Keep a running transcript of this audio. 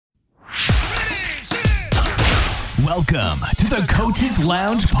Welcome to the Coach's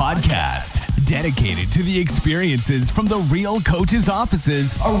Lounge podcast, dedicated to the experiences from the real coaches'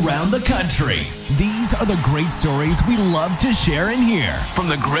 offices around the country. These are the great stories we love to share and hear from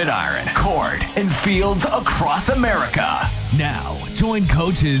the gridiron, court, and fields across America. Now, join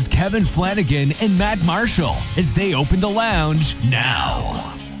coaches Kevin Flanagan and Matt Marshall as they open the lounge now.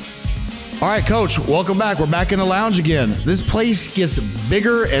 All right, Coach, welcome back. We're back in the lounge again. This place gets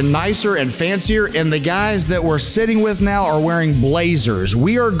bigger and nicer and fancier, and the guys that we're sitting with now are wearing blazers.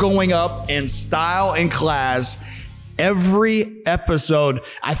 We are going up in style and class every episode.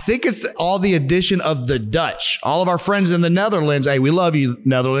 I think it's all the addition of the Dutch. All of our friends in the Netherlands. Hey, we love you,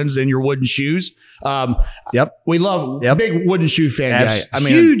 Netherlands, and your wooden shoes. We love big wooden shoe fan guy. I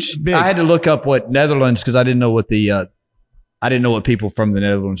mean, huge. Big. I had to look up what Netherlands because I didn't know what people from the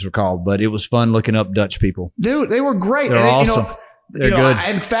Netherlands were called, but it was fun looking up Dutch people. Dude, they were great. They're awesome. They're good.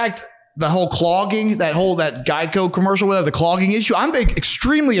 In fact, the whole clogging, that Geico commercial with the clogging issue, I'm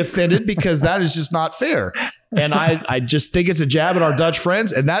extremely offended because that is just not fair. And I just think it's a jab at our Dutch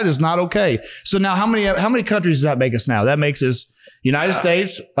friends, and that is not okay. So now how many countries does that make us now? That makes us United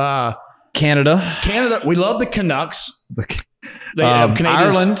States, Canada. We love the Canucks.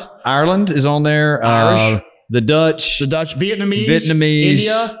 Ireland is on there. Irish. The Dutch,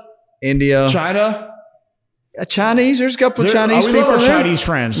 Vietnamese, India, China. Chinese. There's a couple of Chinese we people. Love our there. Chinese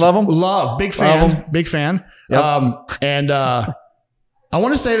friends. Love them. Big fan. Yep. I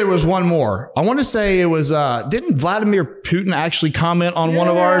want to say there was one more. I want to say it was, didn't Vladimir Putin actually comment on one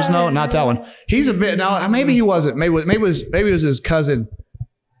of ours? No, not that one. He's a bit, now maybe he wasn't. Maybe it was his cousin,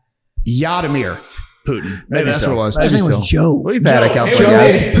 Vladimir Putin. Maybe that's what it was. His name was Joe. We've had a couple Joe.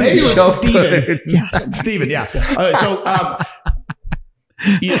 guys. Maybe it was Joe Steven. Putin. Steven, yeah.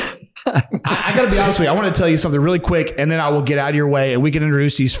 I got to be honest with you. I want to tell you something really quick, and then I will get out of your way, and we can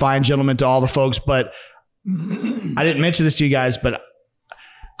introduce these fine gentlemen to all the folks. But I didn't mention this to you guys, but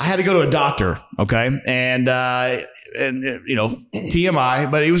I had to go to a doctor, okay? And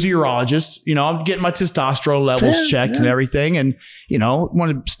TMI, but he was a urologist. I'm getting my testosterone levels checked and everything, and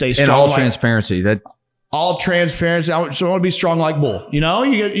want to stay strong. In all transparency, all transparency. I want to be strong like bull.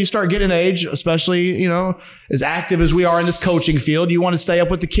 You start getting age, especially as active as we are in this coaching field. You want to stay up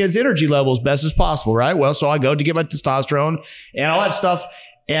with the kids' energy level as best as possible, right? Well, so I go to get my testosterone and all that stuff,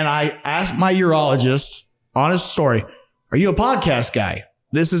 and I asked my urologist, honest story, "Are you a podcast guy?"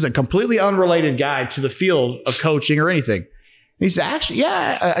 This is a completely unrelated guy to the field of coaching or anything. He said, "Actually,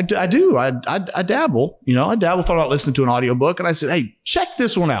 yeah, I do. I dabble. I dabble. Thought about listening to an audiobook." And I said, "Hey, check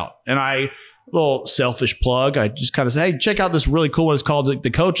this one out." And a little selfish plug, I just kind of say, "Hey, check out this really cool one. It's called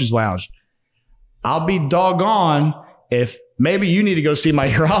the Coach's Lounge." I'll be doggone if maybe you need to go see my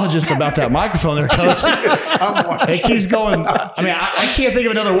urologist about that microphone there, Coach. It keeps going. I mean, I can't think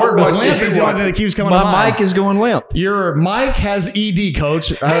of another word, but limp is the only thing that keeps coming to mind. My mic is going limp. Your mic has ED,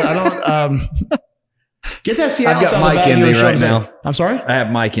 Coach. I don't. Get that Seattle. I've got mic envy right now. I'm sorry? I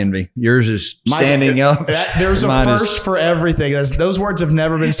have mic envy. Yours is standing up. There's a first for everything. Those words have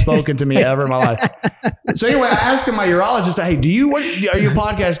never been spoken to me ever in my life. So anyway, I asked him, my urologist, "Hey, are you a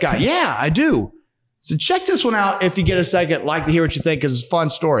podcast guy?" "Yeah, I do." So check this one out if you get a second. Like to hear what you think because it's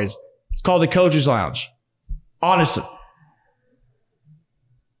fun stories. It's called the Coach's Lounge. Honestly.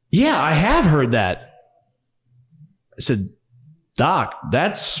 "Yeah, I have heard that." I said, "Doc,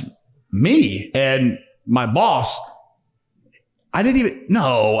 that's me and my boss. I didn't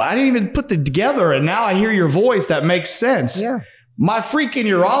even put it together. And now I hear your voice. That makes sense." Yeah. My freaking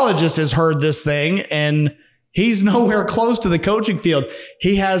urologist has heard this thing and he's nowhere close to the coaching field.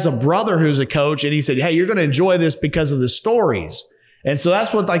 He has a brother who's a coach, and he said, "Hey, you're going to enjoy this because of the stories." And so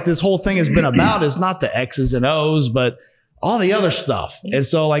that's what this whole thing has been about, is not the X's and O's, but all the other stuff. And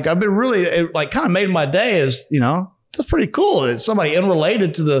so I've been really kind of made my day is, that's pretty cool. It's somebody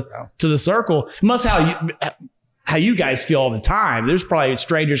unrelated to the circle. Must how you guys feel all the time. There's probably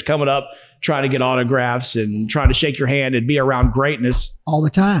strangers coming up trying to get autographs and trying to shake your hand and be around greatness all the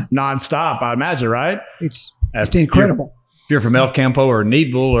time, nonstop. I imagine, right? It's incredible. If you're from El Campo or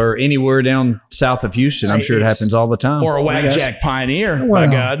Needville or anywhere down south of Houston, I'm sure it happens all the time. Or a Wag-Jack Pioneer, well,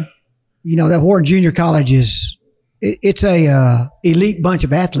 by God. That Warren Junior College it's a elite bunch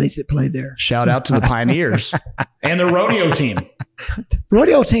of athletes that played there. Shout out to the Pioneers and their rodeo team. The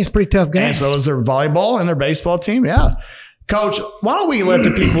rodeo team's pretty tough guys. And so is their volleyball and their baseball team. Yeah. Coach, why don't we let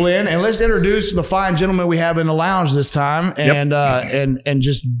the people in and let's introduce the fine gentleman we have in the lounge this time and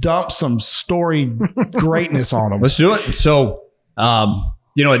just dump some story greatness on them. Let's do it. So,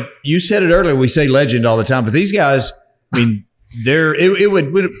 you said it earlier. We say legend all the time, but these guys, I mean,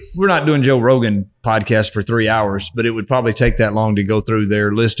 we're not doing Joe Rogan podcast for 3 hours, but it would probably take that long to go through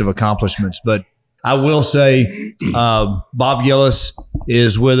their list of accomplishments. But I will say Bob Gillis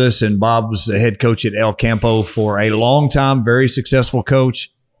is with us, and Bob was the head coach at El Campo for a long time, very successful coach,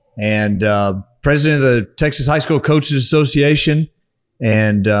 and president of the Texas High School Coaches Association.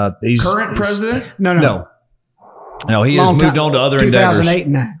 And he's current president? No. He has moved on to other 2008 endeavors. 2008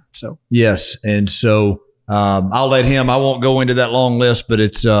 and 9. So yes, and so I'll let him. I won't go into that long list, but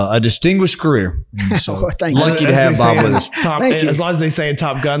it's a distinguished career. And so Thank you. lucky to have Bob with us. As long as they say in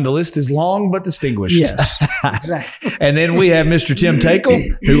Top Gun, the list is long but distinguished. yes, exactly. And then we have Mr. Tim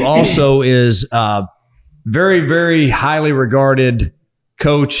Teykl, who also is very, very highly regarded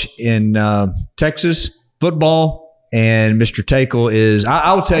coach in Texas football. And Mr. Teykl is,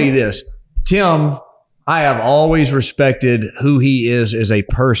 I'll tell you this, Tim, I have always respected who he is as a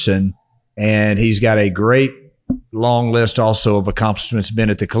person, and he's got a great long list also of accomplishments. Been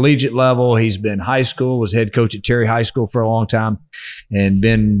at the collegiate level. He's been high school, was head coach at Terry High School for a long time, and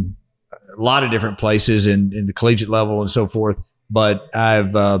been a lot of different places in the collegiate level and so forth. But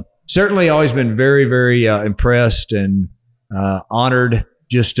I've certainly always been very, very impressed and honored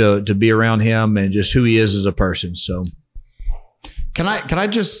just to be around him and just who he is as a person. So Can I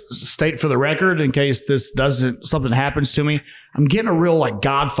just state for the record, in case something happens to me, I'm getting a real like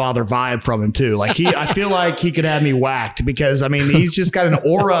Godfather vibe from him too. Like I feel like he could have me whacked because I mean he's just got an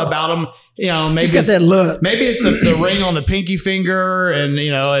aura about him. You know, maybe He's got that look. Maybe it's the ring on the pinky finger and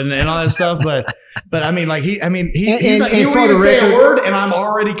you know and all that stuff. But I mean like he's like, you for the say record, a word and I'm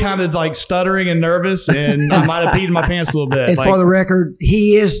already kind of like stuttering and nervous and I might have peed in my pants a little bit. And like, for the record,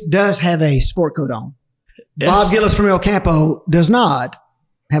 he does have a sport coat on. yes. Bob Gillis from El Campo does not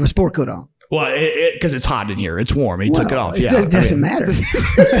have a sport coat on. Well, because it's hot in here. It's warm. He took it off. Yeah, It doesn't matter.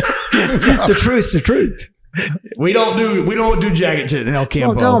 The truth's the truth. We don't do jackets in El Campo.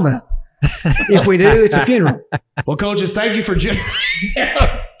 What I'm talking about. If we do, it's a funeral. Well, coaches, thank you for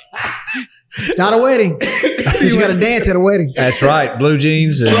Not a wedding. You got to dance at a wedding. that's right, blue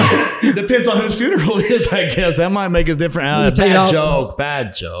jeans. And Depends on whose funeral it is, I guess. That might make it different.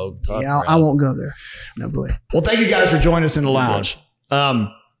 Bad joke. Yeah, I won't go there. No, go ahead. Well, thank you guys for joining us in the lounge.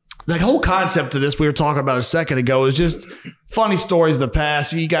 The whole concept of this we were talking about a second ago is just funny stories of the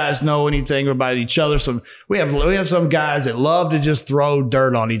past. If you guys know anything about each other, we have some guys that love to just throw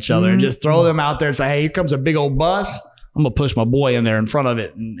dirt on each other and just throw them out there and say, hey, here comes a big old bus. I'm going to push my boy in there in front of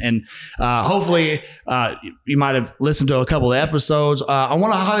it. And hopefully you might have listened to a couple of episodes. I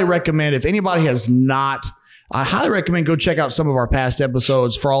want to highly recommend, if anybody has not, I highly recommend go check out some of our past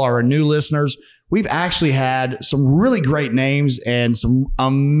episodes for all our new listeners. We've actually had some really great names and some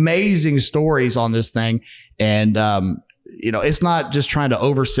amazing stories on this thing. And, it's not just trying to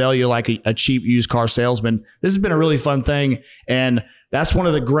oversell you like a cheap used car salesman. This has been a really fun thing. And that's one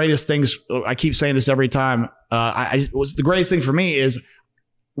of the greatest things. I keep saying this every time. The greatest thing for me is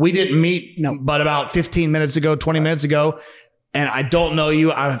we didn't meet, but about 15 minutes ago, 20 minutes ago. And I don't know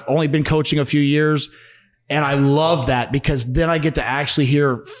you. I've only been coaching a few years. And I love that because then I get to actually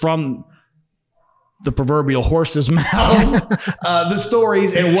hear from the proverbial horse's mouth, the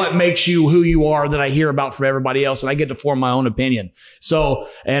stories and what makes you who you are that I hear about from everybody else. And I get to form my own opinion. So,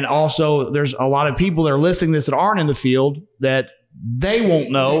 and also there's a lot of people that are listening to this that aren't in the field that they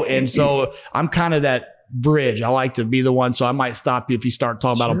won't know. And so I'm kind of that bridge. I like to be the one. So I might stop you if you start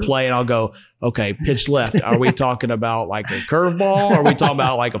talking about a play and I'll go, okay, pitch left. Are we talking about like a curveball? Are we talking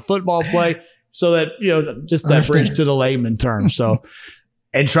about like a football play? So that, just that bridge to the layman term. So,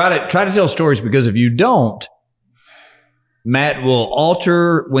 and try to tell stories, because if you don't, Matt will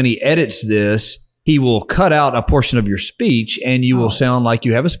alter when he edits this. He will cut out a portion of your speech, and you will sound like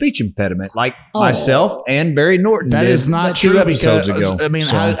you have a speech impediment, like myself and Barry Norton. That is not true. 2 episodes ago. I mean,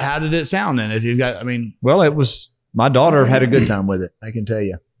 how did it sound then? If you got, well, it was. My daughter had a good time with it. I can tell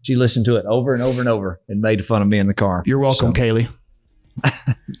you. She listened to it over and over and over and made fun of me in the car. You're welcome, Kaylee.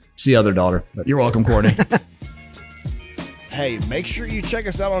 It's the other daughter. But. You're welcome, Courtney. Hey, make sure you check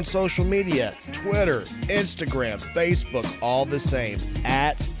us out on social media, Twitter, Instagram, Facebook, all the same,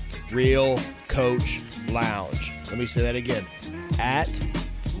 at Real Coach Lounge. Let me say that again, at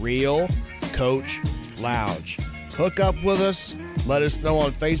Real Coach Lounge. Hook up with us. Let us know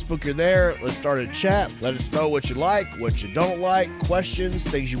on Facebook you're there. Let's start a chat. Let us know what you like, what you don't like, questions,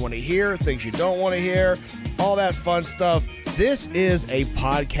 things you want to hear, things you don't want to hear, all that fun stuff. This is a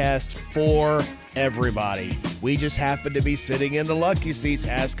podcast for everybody. We just happen to be sitting in the lucky seats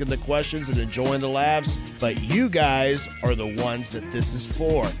asking the questions and enjoying the laughs, but you guys are the ones that this is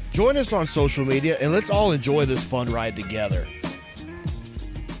for. Join us on social media and let's all enjoy this fun ride together.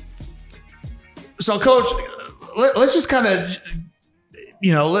 So, Coach, let's just kind of,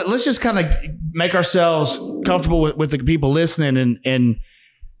 let's just kind of make ourselves comfortable with the people listening and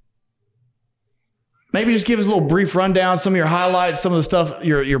maybe just give us a little brief rundown, some of your highlights, some of the stuff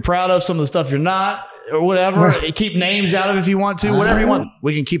you're proud of, some of the stuff you're not, or whatever. Keep names out of it if you want to, whatever you want.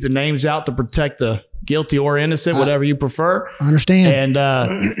 We can keep the names out to protect the guilty or innocent, whatever you prefer. I understand.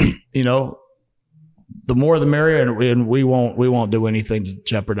 And, the more the merrier, and we won't do anything to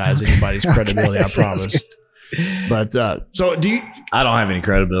jeopardize anybody's credibility, I promise. Good. But so do you? I don't have any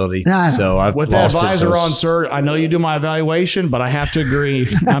credibility. So I've with that advisor on, sir. I know you do my evaluation, but I have to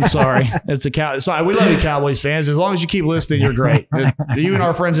agree. I'm sorry. It's a cow. Sorry, we love you, Cowboys fans. As long as you keep listening, you're great. You and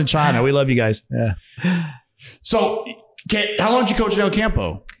our friends in China, we love you guys. Yeah. So, how long did you coach at El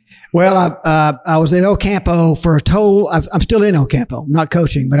Campo? Well, I was at El Campo for a total. I'm still in El Campo, not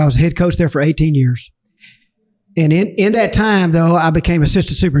coaching, but I was head coach there for 18 years. And in that time, though, I became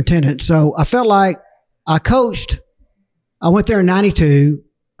assistant superintendent. So I felt like I coached. I went there in 92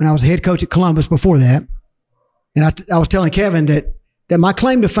 when I was head coach at Columbus before that. And I was telling Kevin that my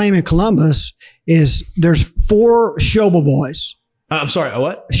claim to fame in Columbus is there's 4 Showble boys. I'm sorry,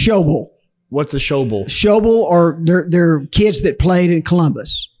 what? Showble. What's a Showble? Showble are they're kids that played in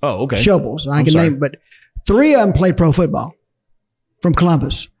Columbus. Oh, okay. Showbles. I can name, but 3 of them played pro football from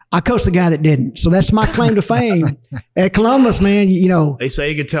Columbus. I coached the guy that didn't. So that's my claim to fame at Columbus, man. They say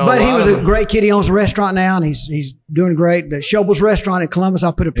you could tell. But he was a great kid. He owns a restaurant now, and he's doing great. The Showble's restaurant at Columbus,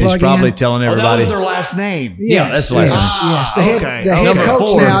 I'll put a plug in. He's probably telling everybody. That was their last name. Yes, that's the last name. Yes. The head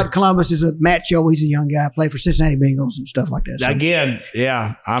coach now at Columbus is a Matt Show. He's a young guy. Played for Cincinnati Bengals and stuff like that. So, again,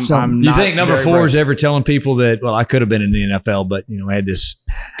 yeah. I'm you think number 4 is ever telling people that, well, I could have been in the NFL, but, I had this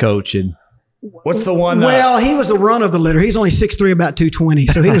coach and. What's the one? Well, he was the run of the litter. He's only 6'3", about 220,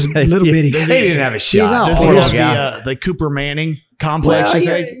 so he was a little bitty. He didn't have a shot. Does he have the Cooper Manning complex?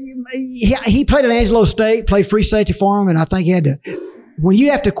 Well, he played at Angelo State, played free safety for him, and I think he had to. When you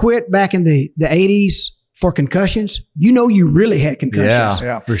have to quit back in the 80s for concussions, you really had concussions.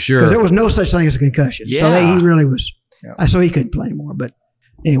 Yeah, for sure. Because there was no such thing as a concussion. Yeah. So he really was. Yeah. So he couldn't play anymore. But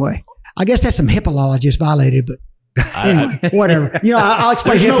anyway, I guess that's some HIPAA law I just violated, but. Anyway, whatever. I'll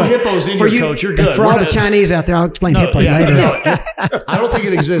explain There's HIPAA. No hippos in your coach. You're good. For all the Chinese out there, I'll explain HIPAA later. I don't think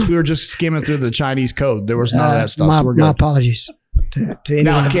it exists. We were just skimming through the Chinese code. There was none of that stuff. So we're good. My apologies to anyone.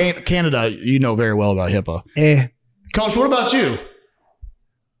 Now, Canada, you know very well about HIPAA. Yeah. Coach, what about you?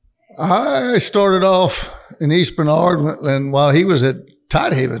 I started off in East Bernard, and while he was at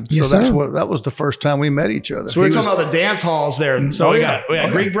Tidehaven. Yes, so sir. that was the first time we met each other. So we're talking about the dance halls there. So we got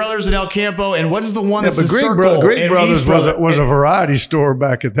Greek Brothers at El Campo, and what is the one that's the Circle? Greek Brothers was a variety store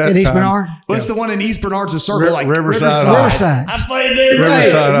back at that time. In East Bernard? What's the one in East Bernard's a Circle? Like Riverside. I played there.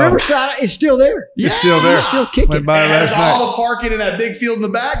 Riverside is still there. Yeah. It's still there. It's still kicking. Went by it has last night. all the parking in that big field in the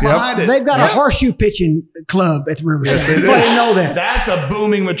back behind it. They've got a horseshoe pitching club at the Riverside. Yes, they do. I didn't know that. That's a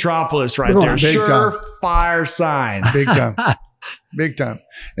booming metropolis right there. Surefire sign. Big time. Big time.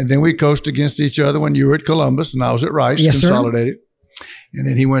 And then we coached against each other when you were at Columbus and I was at Rice, Consolidated. Sir. And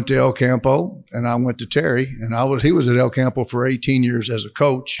then he went to El Campo and I went to Terry. And he was at El Campo for 18 years as a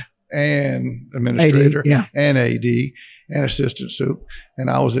coach and administrator and AD and assistant soup. And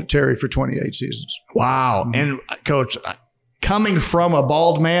I was at Terry for 28 seasons. Wow. Mm-hmm. And Coach, coming from a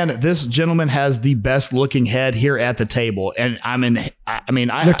bald man, this gentleman has the best looking head here at the table. And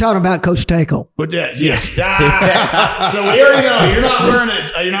they're talking about Coach Teykl. But yes. So we already know you're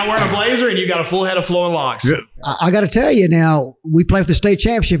not wearing a blazer and you got a full head of flowing locks. I got to tell you now, we played for the state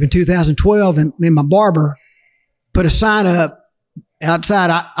championship in 2012 and my barber put a sign up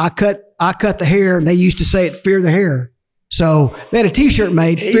outside. I cut the hair and they used to say it, fear the hair. So they had a t-shirt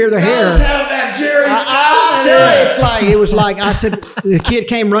made, fear the hair. Have that Jerry It was like I said. The kid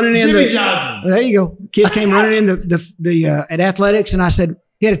came running in. Jimmy Johnson. There you go. Kid came running in the at athletics, and I said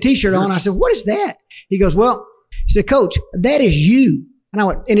he had a T-shirt on. I said, "What is that?" He goes, "Well," he said, "Coach, that is you." And I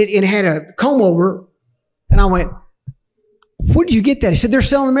went, and it had a comb over, and I went, "Where did you get that?" He said, "They're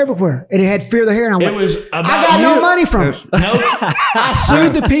selling them everywhere." And it had fear the hair, and I went, "I got no money from it." I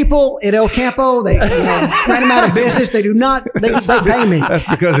sued the people at El Campo. They ran them out of business. They do not. They pay me. That's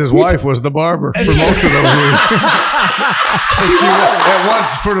because his wife was the barber for most of those years.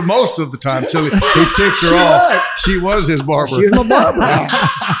 For the most of the time till he ticked her off. She was his barber. She was my barber.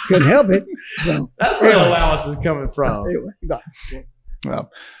 Couldn't help it. So that's where the allowance is coming from.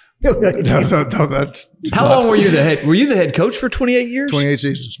 Well, how long were you the head? Were you the head coach for 28 years? 28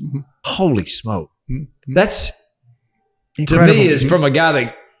 seasons. Mm-hmm. Holy smoke! Mm-hmm. That's incredible. To me is from a guy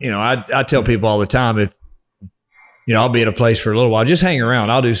that I tell people all the time, if I'll be at a place for a little while, just hang around.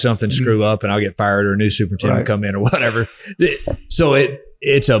 I'll do something, screw up, and I'll get fired, or a new superintendent will come in, or whatever. So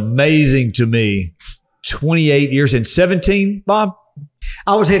it's amazing to me. 28 years and 17, Bob.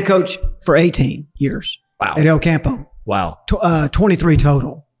 I was head coach for 18 years. Wow. At El Campo. Wow. 23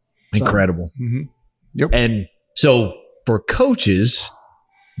 total. Incredible. Mm-hmm. Yep. And so for coaches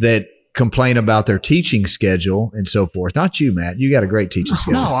that complain about their teaching schedule and so forth, not you, Matt, you got a great teaching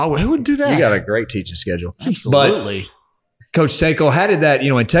schedule. No, who would do that? You got a great teaching schedule. Absolutely. But Coach Teykl, how did that,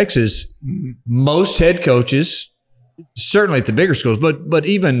 in Texas, most head coaches, certainly at the bigger schools, but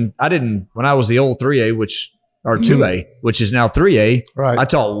even when I was the old 3A, or 2A, which is now 3A, Right. I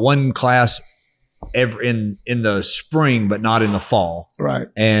taught one class in the spring, but not in the fall. Right.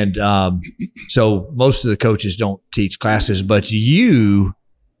 And so most of the coaches don't teach classes, but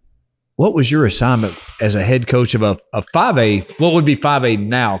what was your assignment as a head coach of a 5A? What would be 5A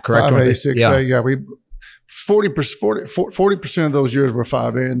now, correct? 5A, 6A, yeah. We 40% of those years were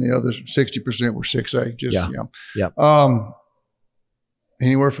 5A and the other 60% were 6A.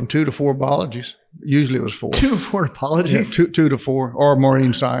 Anywhere from 2 to 4 biologies. Usually it was 4. 2 to 4 apologies. Yeah, 2 to 4, or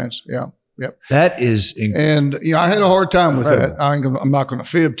marine science. Yeah. Yep. That is and I had a hard time with that. I'm not going to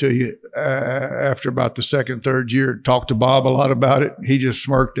fib to you. After about the second, third year, talked to Bob a lot about it. He just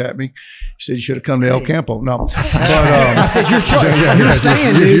smirked at me. He said, "You should have come to El Campo." No, but I said, "You're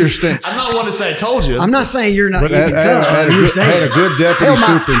staying, dude. You're staying." I'm not one to say I told you. I'm not saying you're not. But I had a good deputy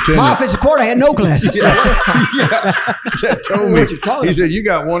superintendent. My offensive court, I had no classes. That told me. He said, "You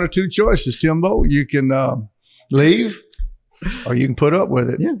got 1 or 2 choices, Timbo. You can leave, or you can put up with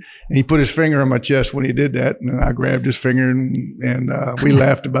it." Yeah. And he put his finger on my chest when he did that, and I grabbed his finger, and we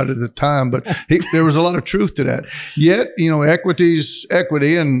laughed about it at the time. But there was a lot of truth to that. Yet, equity's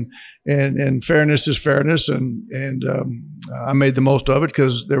equity, and fairness is fairness, and I made the most of it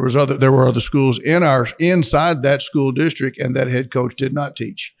because there were other schools inside that school district, and that head coach did not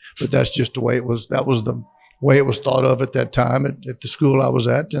teach. But that's just the way it was. That was the way it was thought of at that time at the school I was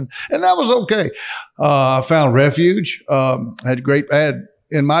at, and that was okay. I found refuge.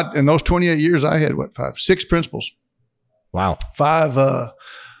 In those 28 years, I had 6 principals. Wow. 5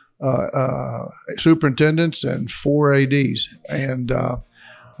 superintendents and 4 ADs, and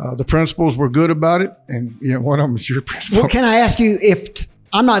the principals were good about it. And one of them is your principal. Well, can I ask you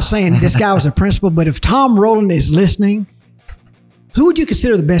I'm not saying this guy was a principal, but if Tom Rowland is listening, who would you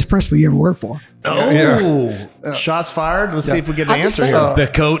consider the best principal you ever worked for? Shots fired. Let's see if we get an answer here. The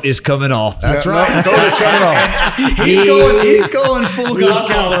coat is coming off. That's right. The coat is coming off. He's going full God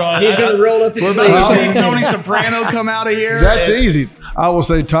color on. He's going to roll up his We're about to see Tony Soprano come out of here. That's easy. I will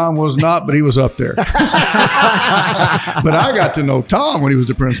say Tom was not, but he was up there. But I got to know Tom when he was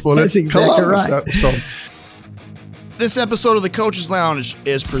the principal. That's exactly right. So, This episode of the Coach's Lounge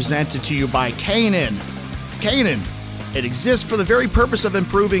is presented to you by Canaan. Canaan. It exists for the very purpose of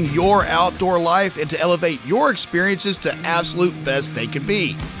improving your outdoor life and to elevate your experiences to absolute best they can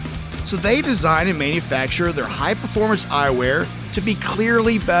be. So they design and manufacture their high-performance eyewear to be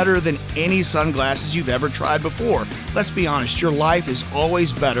clearly better than any sunglasses you've ever tried before. Let's be honest, your life is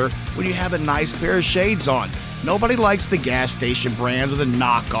always better when you have a nice pair of shades on. Nobody likes the gas station brand or the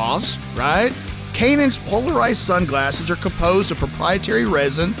knockoffs, right? Canaan's polarized sunglasses are composed of proprietary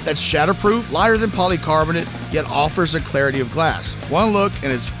resin that's shatterproof, lighter than polycarbonate, yet offers a clarity of glass. One look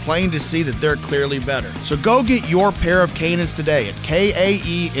and it's plain to see that they're clearly better. So go get your pair of Canaans today at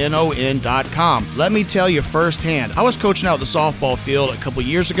KAENON.com. Let me tell you firsthand, I was coaching out the softball field a couple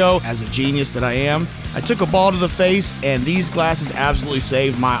years ago. As a genius that I am, I took a ball to the face and these glasses absolutely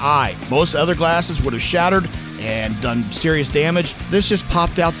saved my eye. Most other glasses would have shattered and done serious damage. This just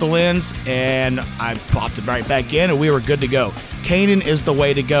popped out the lens and I popped it right back in and we were good to go. Canaan is the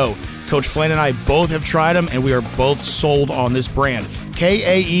way to go. Coach Flynn and I both have tried them and we are both sold on this brand.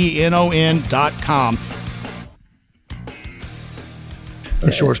 KAENON.com.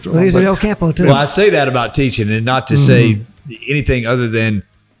 a short story. Well, he's at El Campo too. Well, I say that about teaching, and not to say anything other than,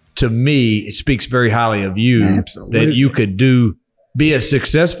 to me, it speaks very highly of you. Absolutely. That you could be as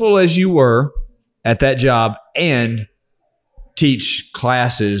successful as you were at that job and teach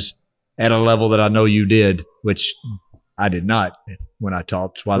classes at a level that I know you did, which I did not when I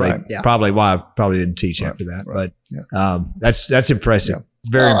taught. That's why probably I didn't teach after that. But that's impressive. Yeah.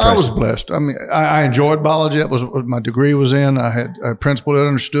 Very impressive. I was blessed. I mean, I enjoyed biology. That was what my degree was in. I had a principal that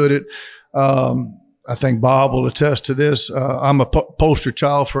understood it. I think Bob will attest to this. I'm a poster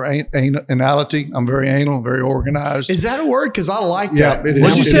child for anality. I'm very anal, very organized. Is that a word? Because I like that. What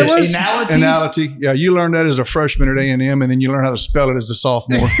did you say it was? Anality? Anality. Yeah, you learned that as a freshman at A&M, and then you learn how to spell it as a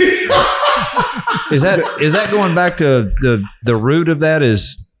sophomore. Is that going back to the root of that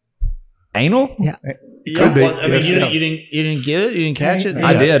is anal? Yeah. Could be. Well, I mean, you didn't get it? You didn't catch it?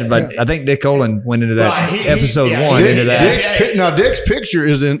 I did, but I think Dick Olin went into that episode 1 into that. Dick's picture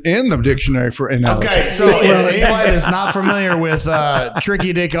is in the dictionary for anality. Okay, so anybody that's not familiar with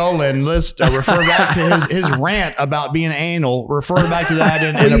Tricky Dick Olin, let's refer back to his rant about being anal. Refer back to that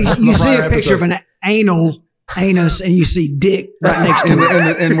in you see a picture of anus, and you see dick right next to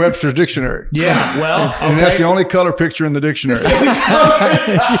it. In Webster's dictionary. Yeah. Well, And that's the only color picture in the dictionary.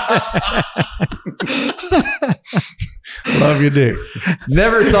 Love your dick.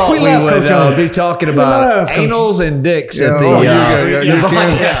 Never thought we love would Coach O. be talking about Coach anals and dicks Yeah, at the oh, you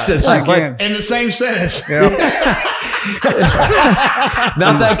podcast can. tonight. You can. in the same sentence. Yeah.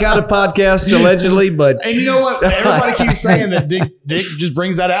 Not that kind of podcast, allegedly, but And you know what? Everybody keeps saying that Dick just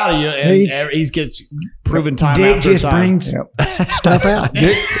brings that out of you, and he gets proven time Dick after just time. brings stuff out.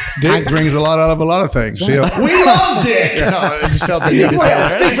 Dick brings a lot out of a lot of things. See, We love Dick. No, I just felt the need to say Well,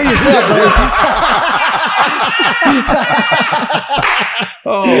 that. speak for yourself, buddy.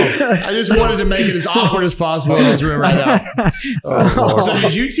 I just wanted to make it as awkward as possible in this room right now. So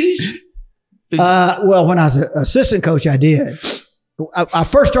did you teach? Well, when I was an assistant coach, I did. I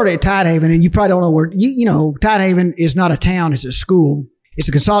first started at Tidehaven, and you probably don't know where, Tidehaven is not a town, it's a school. It's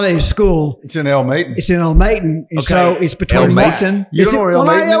a consolidated school. it's in El Maton. It's in El Maton. And so it's between El Maton? You don't know where El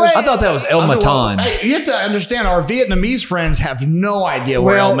Maton is? I thought that was El Matan. Hey, you have to understand, our Vietnamese friends have no idea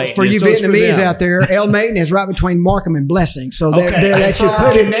where El Well, Maton for is. you So it's Vietnamese them. out there, El Maton is right between Markham and Blessing. So Okay. that's For your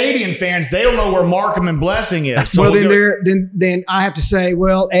our put it. Canadian fans, they don't know where Markham and Blessing is. So Well, we'll then I have to say,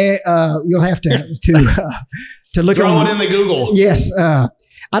 well, you'll have to look throw on. it in the Google. Yes,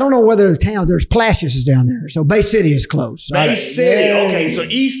 I don't know whether the town. There's Plashes is down there, so Bay City is close. Bay City. Okay, so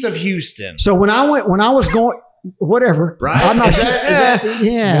east of Houston. So when I was going, whatever. Right? I'm not Is sure. that-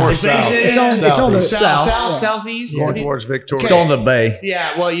 yeah. More It's south. based It's on the southeast. Going towards Victoria. It's on the bay.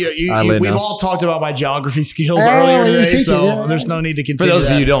 Yeah, well, Oddly we've enough. all talked about my geography skills Oh, earlier you today, teach it, so yeah. there's no need to For continue. those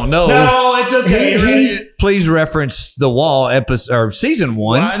of you who don't know, no, it's okay. please reference The Wall episode or season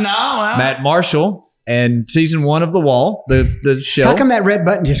 1. No, Matt Marshall and season 1 of The Wall, the show. How come that red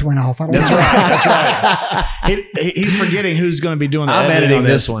button just went off? I don't know. That's right. He's forgetting who's going to be doing the I'm editing editing on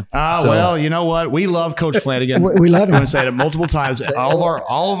this one. Ah, So- well, you know what? We love Coach Flanagan. We love him. I'm going to say it multiple times.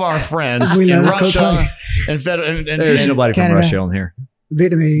 All of our friends We in love Coach Russia and There's nobody from Canada. Russia on here.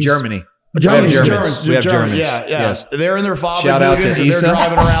 Vietnamese. Germany. Germans. We have Germans. We have Germans. Yeah. Yes. They're in their father Shout out to and they're Issa.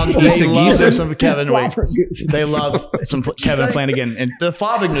 driving around. Issa They love Gieser. some Kevin. Wait, they love some Kevin Flanagan and the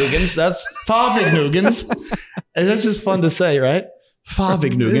Favignugans. That's Favignugans. And that's just fun to say, right?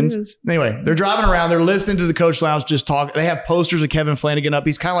 Favignugans. Anyway, they're driving around. They're listening to the Coach Lounge just talk. They have posters of Kevin Flanagan up.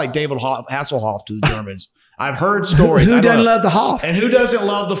 He's kind of like David Hasselhoff to the Germans. I've heard stories. Who I don't doesn't know. love the Hoff? And who doesn't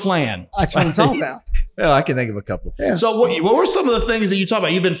love the flan? That's what I'm talking about. Well, I can think of a couple. Yeah. So what were some of the things that you talk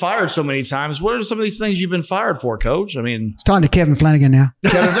about? You've been fired so many times. What are some of these things you've been fired for, Coach? I mean, It's talking to Kevin Flanagan now.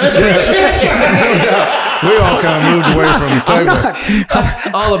 Kevin, No doubt. We all kind of moved away from the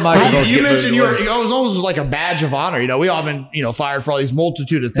table. All the microphones you get mentioned moved away. it was almost like a badge of honor. We all been fired for all these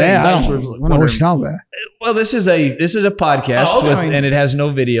multitude of Yeah, things. I just don't was know what wondering- you're talking about. Well, this is a podcast Oh, okay. and it has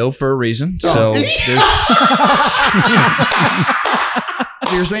no video for a reason. So there's,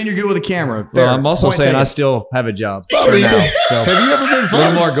 So you're saying you're good with a camera. well, Fair. I'm also Point saying taken. I still have a job for Have now. So you ever been a little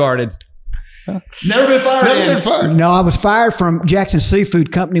fired? more guarded. never been fired. Never in. been fired. No, I was fired from Jackson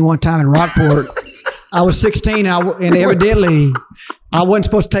Seafood Company one time in Rockport. I was 16, and evidently I wasn't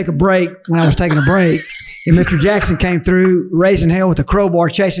supposed to take a break when I was taking a break. And Mr. Jackson came through, raising hell with a crowbar,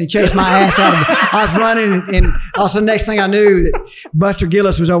 chased my ass out of it. I was running, and also next thing I knew, that Buster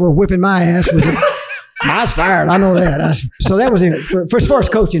Gillis was over whipping my ass with it. I was fired. I know that. So that was it. For as far as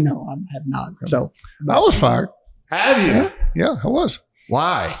coaching, no, I have not. So I was fired. Have you? Yeah, I was.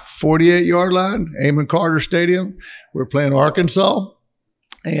 Why? 48-yard line, Amon Carter Stadium. We were playing Arkansas.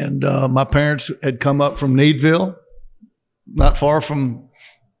 And my parents had come up from Needville, not far from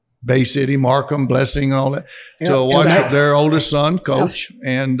Bay City, Markham, Blessing, and all that, to watch their oldest son coach.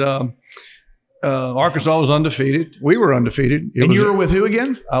 And Arkansas was undefeated. We were undefeated. And you were with who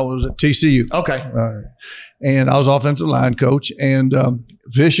again? I was at TCU. Okay. And I was offensive line coach. And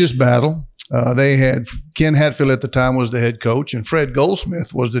vicious battle. They had Ken Hatfield at the time was the head coach, and Fred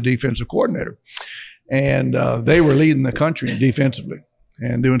Goldsmith was the defensive coordinator. And they were leading the country defensively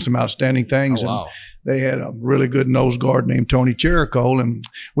and doing some outstanding things. Oh, wow. And they had a really good nose guard named Tony Cherico. And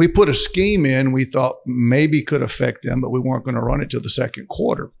we put a scheme in we thought maybe could affect them, but we weren't going to run it till the second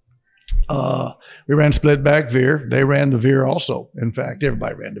quarter. We ran split back veer. They ran the veer also. In fact,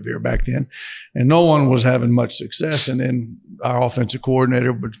 everybody ran the veer back then. And no one was having much success. And then our offensive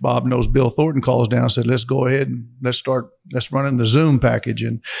coordinator, which Bob knows, Bill Thornton, calls down and said, let's go ahead and let's run in the Zoom package.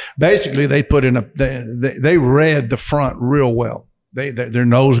 And basically they put in they read the front real well. Their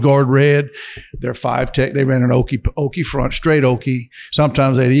nose guard read. They're 5 tech. They ran an Okie front, straight Okie.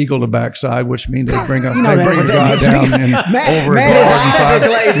 Sometimes they'd eagle the backside, which means they bring a guy down and over. Matt, his eyes are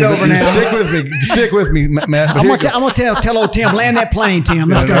glazed over now. Stick with me, Matt. I'm gonna tell old Tim, land that plane, Tim.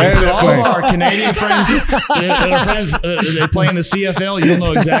 Let's go. So all of our Canadian friends that are friends, they play in the CFL. You'll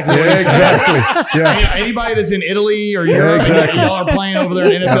know exactly. Yeah, exactly. Yeah. Anybody that's in Italy or Europe, y'all are playing over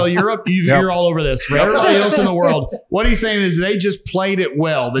there in NFL Europe. You're all over this. For everybody else in the world, what he's saying is they just played it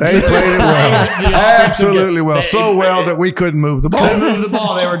well. They played it well, absolutely well, so well that we couldn't move the ball. Couldn't move the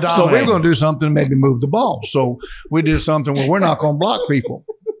ball. They were dominating. So we were going to do something to maybe move the ball. So we did something where we're not going to block people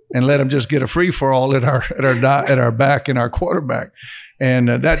and let them just get a free for all at our back and our quarterback. And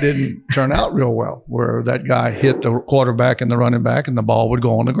that didn't turn out real well, where that guy hit the quarterback and the running back and the ball would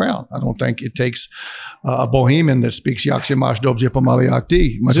go on the ground. I don't think it takes a Bohemian that speaks Yaksimash Dobje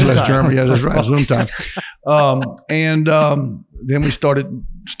Pamaliakti, much less German. Yeah, that's right, Zoom time. Then we started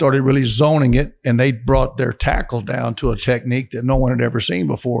really zoning it, and they brought their tackle down to a technique that no one had ever seen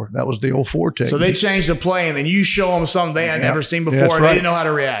before. That was the 04 technique. So they changed the play, and then you show them something they had never seen before, and they didn't know how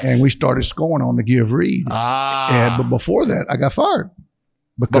to react. And we started scoring on the give read. But before that, I got fired.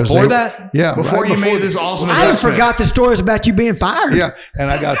 Before that? Yeah. Before you made this awesome I adjustment. forgot the stories about you being fired. Yeah. And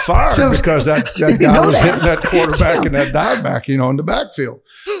I got fired because that guy was hitting that quarterback and that dive back, in the backfield.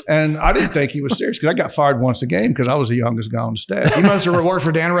 And I didn't think he was serious because I got fired once a game because I was the youngest guy on the staff. You must have worked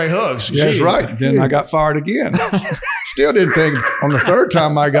for Dan Ray Hooks. Yeah, that's right. Then I got fired again. Still didn't think on the third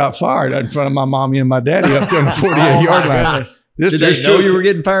time I got fired in front of my mommy and my daddy up there on the 48-yard line. Did they know you were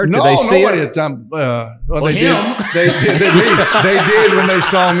getting fired? No, nobody at the time. They did when they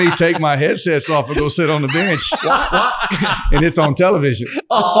saw me take my headsets off and go sit on the bench. And it's on television.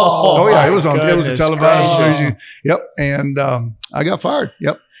 Oh yeah, it was on. It was a television. Yep, and I got fired.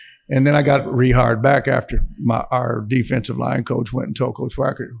 Yep, and then I got rehired back after our defensive line coach went and told Coach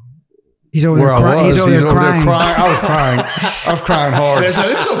Wacker. He's over there crying. He's over there crying. I was crying. I was crying hard. There's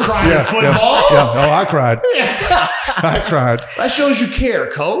no crying in football. Yeah. No, I cried. I cried. That shows you care,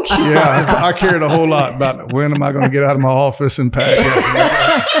 Coach. Yeah, I cared a whole lot about when am I going to get out of my office and pack.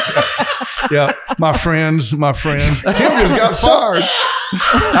 Yeah, my friends. Tim just got fired.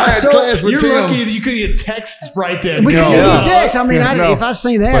 I had class with You're Tim. lucky that you couldn't get texts right then. We couldn't get texts. I mean, if I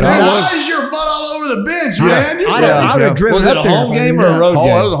seen that, why is your butt all over the bench, man? I would have driven Was it a home game or a road game?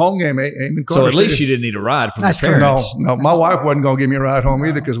 It was a home game. So at least you didn't need a ride from the parents. No. My wife wasn't going to give me a ride home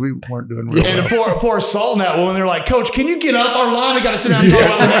either because we weren't doing real well. And poor Salt Net when they're like, Coach, can you get up our line? We got to sit down and talk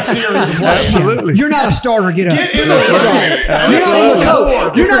about the next series of play. Absolutely. You're not a starter. Get up. Get in the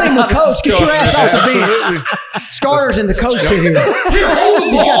You're not even the coach. Get your ass off the bench. Starters and the coach sit here.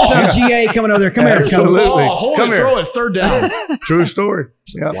 He's got some GA coming over there. Come here, coach. Hold and throw it. Third down. True story.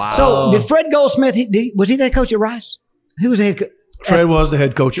 Yep. Wow. So did Fred Goldsmith, was he the head coach at Rice? Who was the head coach? Fred was the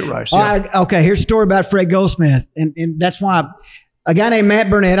head coach at Rice. Yeah. Okay, here's a story about Fred Goldsmith. And that's why a guy named Matt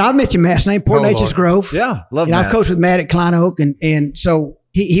Burnett, I'll mention Matt's name, Port Neches Grove. Yeah, love Matt. I've coached with Matt at Klein Oak. And so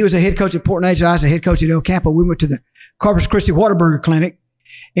he was a head coach at Port Neches. I was a head coach at El Campo. We went to the Corpus Christi Whataburger Clinic.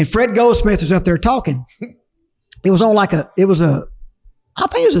 And Fred Goldsmith was up there talking. It was on I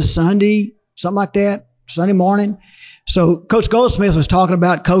think it was a Sunday, something like that, Sunday morning. So Coach Goldsmith was talking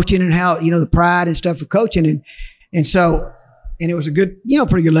about coaching and how, the pride and stuff of coaching. And it was a good,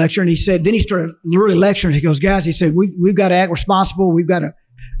 pretty good lecture. And he said, then he started really lecturing. He goes, guys, he said, we've got to act responsible. We've got a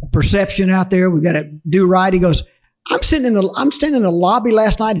perception out there. We've got to do right. He goes, I'm standing in the lobby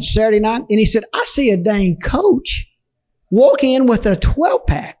last night, it's Saturday night. And he said, I see a dang coach walk in with a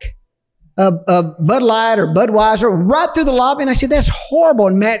 12-pack. Bud Light or Budweiser right through the lobby. And I said, that's horrible.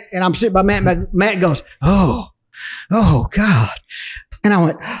 And I'm sitting by Matt. Matt goes, oh God. And I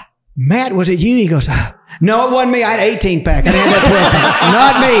went, Matt, was it you? He goes, no, it wasn't me. I had 18-pack. I didn't have that 12-pack.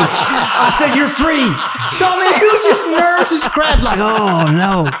 Not me. I said, you're free. So, I mean, he was just nervous as crap. Like, oh,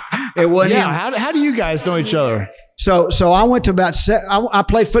 no. It wasn't him. How do you guys know each other? So I went to I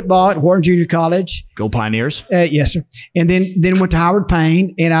played football at Warren Junior College. Go Pioneers. Yes, sir. And then went to Howard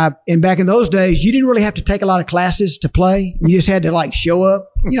Payne. And back in those days, you didn't really have to take a lot of classes to play. You just had to show up.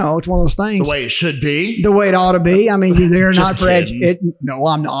 It's one of those things. The way it should be. The way it ought to be. I mean, you're there not for No,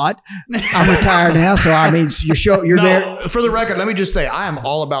 I'm not. I'm retired now. So I mean, you're there. For the record, let me just say, I am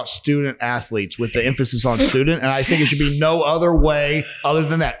all about student athletes with the emphasis on student. And I think it should be no other way other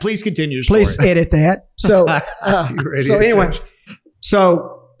than that. Please continue your story. Please edit that. So, so anyway,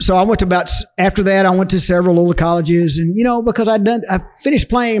 so So I went to after that, I went to several little colleges, and because I finished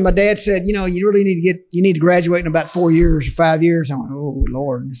playing, and my dad said, you really need to graduate in about 4 years or 5 years. I went, oh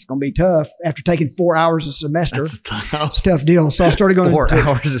Lord, this is going to be tough. After taking 4 hours a semester, it's a tough deal. So I started going 4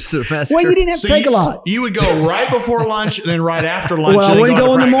 hours a semester. Well, you didn't have to take a lot. You would go right before lunch and then right after lunch. Well, I wouldn't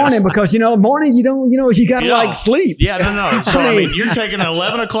go in the morning because morning you got to sleep. Yeah, no. So I mean, you're taking an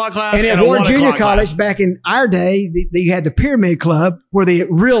 11 o'clock class and at Ward Junior College back in our day, you had the Pyramid Club where the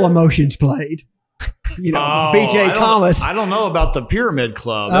real emotions played. B.J. Thomas. I don't know about the Pyramid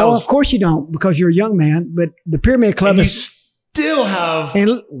Club. Of course you don't because you're a young man. But the Pyramid Club still have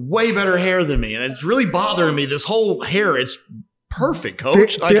way better hair than me, and it's really bothering me. This whole hair, it's perfect,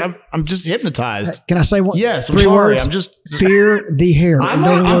 Coach. I'm just hypnoptized. Can I say one? Yes. I'm 3 sorry. words. I'm just fear the hair.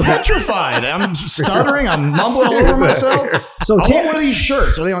 I'm petrified. I'm stuttering. I'm mumbling all over myself. So I want one of these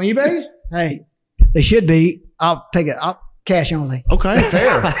shirts. Are they on eBay? Hey, they should be. I'll take it. Cash only. Okay,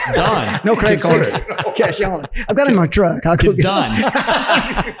 fair. Done. No credit cards. Cash only. I've got it in my truck. I'll go get done.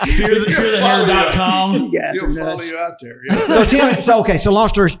 Fearthehair.com. He'll follow you out there. Yeah. So Tim, so long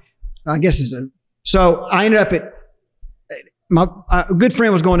story, I guess so I ended up at a good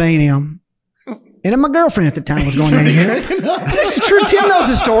friend was going to A&M. And then my girlfriend at the time was going to A&M. This is true. Tim knows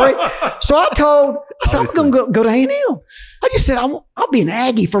the story. So I said, I'm going to go to A&M. I just said, I'll be an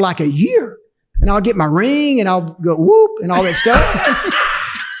Aggie for like a year. And I'll get my ring and I'll go whoop and all that stuff.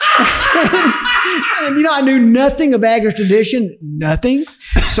 and I knew nothing of Aggie tradition, nothing.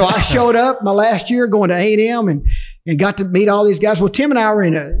 So I showed up my last year going to A&M and got to meet all these guys. Well, Tim and I were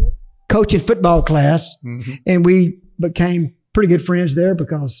in a coaching football class, and we became pretty good friends there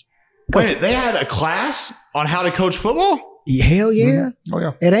because. Wait, they had a class on how to coach football? Hell yeah! Oh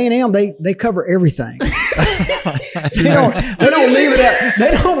yeah. At A&M, they cover everything. They don't leave it up.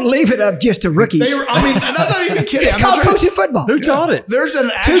 They don't leave it up just to rookies. I'm not even kidding. It's called coaching football. Who taught it? There's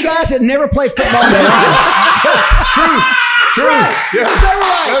two guys that never played football in their life. True. Yes.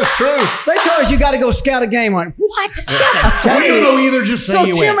 That's true. They told us you got to go scout a game on. What? Scout? You don't know either. Just say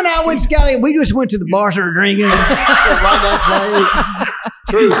you Tim and I went scouting. We just went to the bar, started drinking.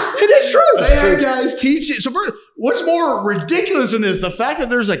 True. It is true. They had guys teach it. So what's more ridiculous than this? The fact that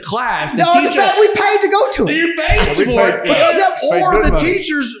there's a class. The fact we paid to go to it. You paid for it. Or the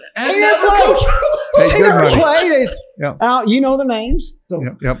teachers they never play. You know the names. So.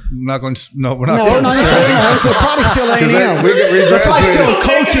 Yep. I'm not going to. No, we're not. No, we're not going to say names. We're probably still A&M. We're probably still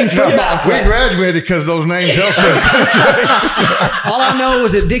coaching football. We graduated because those names helped us. All I know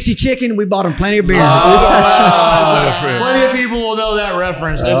is that Dixie Chicken, we bought them plenty of beer. Plenty of people will know that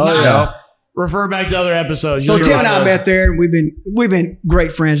reference. Refer back to other episodes. So Tim and I met there, and we've been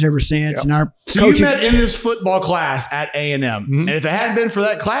great friends ever since. Yep. And you met in this football class at A&M, and if it hadn't been for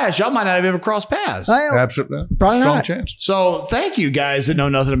that class, y'all might not have ever crossed paths. Absolutely, probably strong not. chance. So thank you guys that know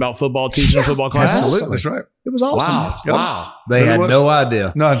nothing about football, teaching a football class. Absolutely, that's right. It was awesome. Wow. They had no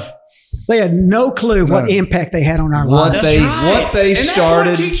idea. None. They had no clue what impact they had on our lives. What they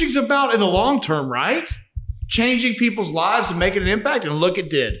started. That's what teaching's about in the long term, right? Changing people's lives and making an impact, and look, it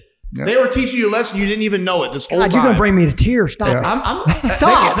did. Yep. They were teaching you a lesson you didn't even know it this whole time. You're going to bring me to tears. Stop it.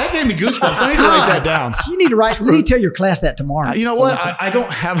 Stop. That gave me goosebumps. I need to write that down. You need to tell your class that tomorrow. You know what? I don't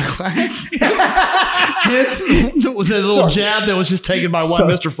have a class. It's the little jab that was just taken by one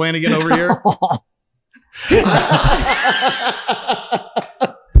Mr. Flanagan over here.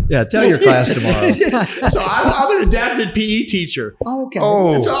 Yeah, tell your class tomorrow. So I'm an adapted PE teacher. Okay.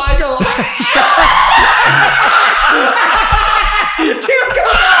 Oh. So I go.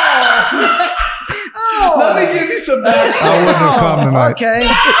 Let me give you some backstory. I wouldn't have come tonight. Okay.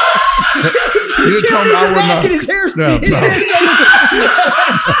 You told me I would not. His hair's I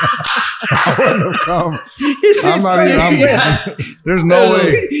wouldn't have come. I'm not even. There's no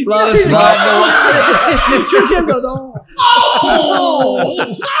way. A lot of sliding. Tim goes, oh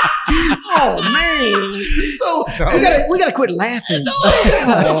man. So we gotta quit laughing.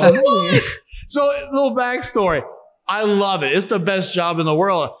 So little backstory. I love it. It's the best job in the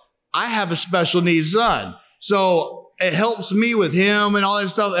world. I have a special needs son. So it helps me with him and all that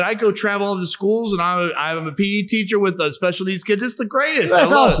stuff. And I go travel all the schools, and I'm a PE teacher with the special needs kids. It's the greatest.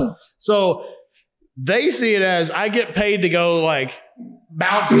 That's awesome. So they see it as I get paid to go like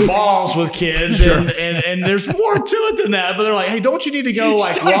bounce balls with kids, and there's more to it than that. But they're like, hey, don't you need to go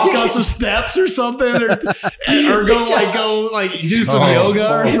like walk up some steps or something, or go do some yoga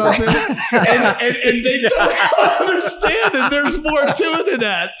or something? And they don't understand that there's more to it than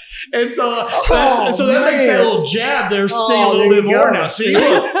that. And so that makes that little jab there sting a little bit more now. See,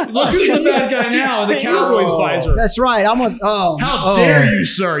 look who's the bad guy now in the Cowboys visor. That's right. How dare you,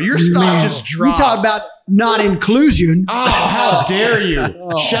 sir? Your stock just dropped. You talk about not inclusion. Oh, how dare you!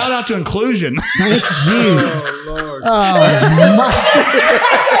 Shout out to inclusion. Thank you. Oh, Lord.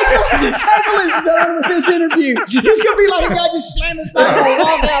 Teykl is done with this interview. He's gonna be like a guy just slam his back and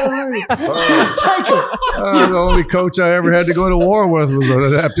walk out of the room. Teykl. The only coach I ever had to go to war with was an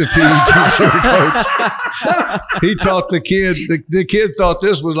adaptive PE coach. He taught the kid. The kid thought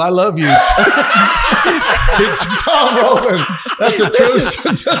this was "I love you." It's Tom Rowland. That's a true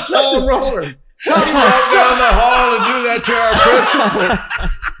Tom Rowland. Tom walked down the hall and do that to our principal.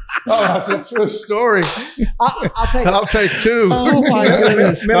 Oh, that's a true story. I'll take two. Oh my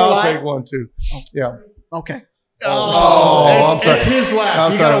goodness! I'll take one too. Yeah. Okay. Oh, I'm sorry. it's his laugh.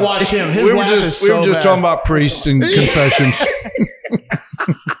 I'm You sorry. got to watch him. His We were laugh is so just bad. talking about priests and confessions.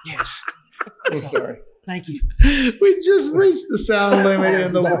 I'm sorry. Thank you. We just reached the sound limit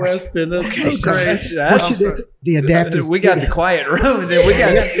in the West, and that's great. The adaptive. We got the quiet room, and then we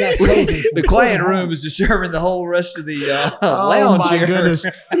got the quiet room is disturbing the whole rest of the lounge. Oh my here. goodness!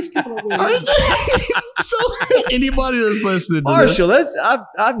 So anybody that's listening to Marshall, this,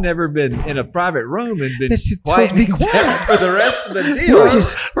 I've never been in a private room and been This is quiet, totally and quiet. content for the rest of the deal. We're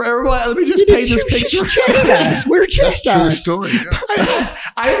just- for everybody, let me just paint this picture. chastised. We're True chastised. story. Yeah.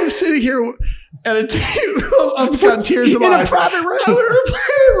 I am sitting here at a table. I've got tears in my In a eyes. private room. I'm in a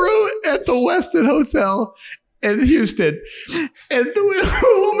private room at the Westin Hotel in Houston, and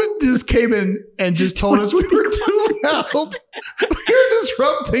the woman just came in and just told us we were too loud. We're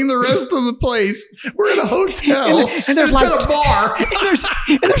disrupting the rest of the place. We're in a hotel, And there's it's like at a bar.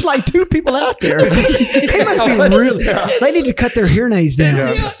 and there's like two people out there. They must be really. They need to cut their hearing aids down.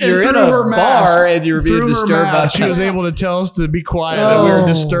 Yeah. And You're in through a her mask- bar and you're being through her disturbed by mask, she was able to tell us to be quiet and we were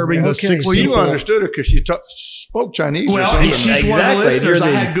disturbing the okay. six Well, you people. understood it because she spoke Chinese or Well, something. and she's one of the Exactly. listeners. You're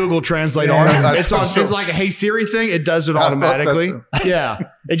I the- had Google Translate Yeah, on. that's It's like a Hey Siri thing. It does it I thought that automatically. too. Yeah,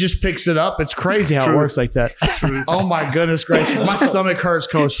 it just picks it up. It's crazy how it works like that. Oh my goodness gracious! My stomach hurts,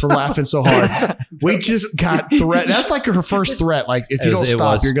 Coach, from laughing so hard. We just got threat. That's like her first threat. Like if you don't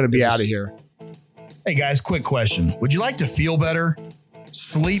stop, you're going to be out of here. Hey guys, quick question. Would you like to feel better?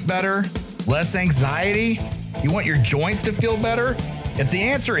 Sleep better? Less anxiety? You want your joints to feel better? If the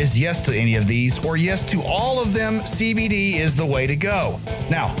answer is yes to any of these, or yes to all of them, CBD is the way to go.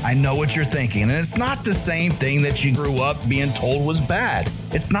 Now, I know what you're thinking, and it's not the same thing that you grew up being told was bad.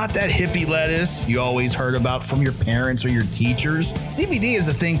 It's not that hippie lettuce you always heard about from your parents or your teachers. CBD is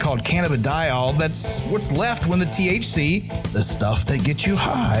a thing called cannabidiol that's what's left when the THC, the stuff that gets you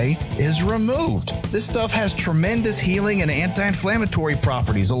high, is removed. This stuff has tremendous healing and anti-inflammatory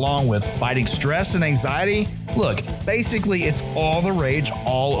properties along with fighting stress and anxiety. Look, basically it's all the rage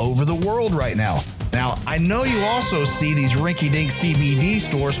all over the world right now. Now, I know you also see these rinky-dink CBD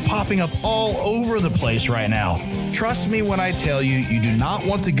stores popping up all over the place right now. Trust me when I tell you, you do not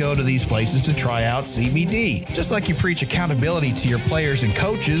want to go to these places to try out CBD. Just like you preach accountability to your players and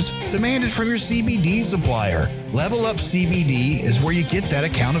coaches, demand it from your CBD supplier. Level Up CBD is where you get that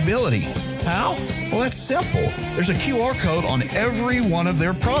accountability. How? Well, that's simple. There's a QR code on every one of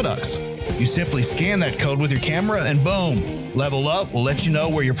their products. You simply scan that code with your camera and boom, Level Up will let you know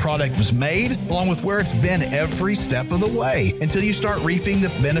where your product was made, along with where it's been every step of the way, until you start reaping the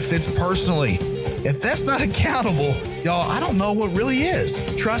benefits personally. If that's not accountable, y'all, I don't know what really is.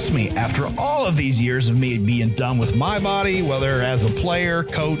 Trust me, after all of these years of me being done with my body, whether as a player,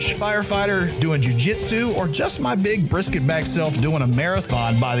 coach, firefighter, doing jiu-jitsu, or just my big brisket back self doing a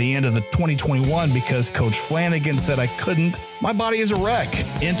marathon by the end of the 2021 because Coach Flanagan said I couldn't, my body is a wreck.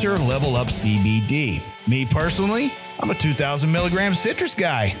 Enter Level Up CBD. Me personally, I'm a 2,000 milligram citrus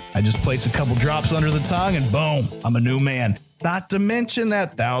guy. I just place a couple drops under the tongue and boom, I'm a new man. Not to mention that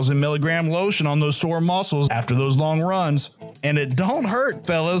 1,000 milligram lotion on those sore muscles after those long runs. And it don't hurt,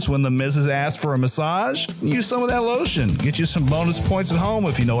 fellas, when the missus asks for a massage. Use some of that lotion. Get you some bonus points at home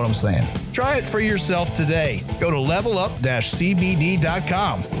if you know what I'm saying. Try it for yourself today. Go to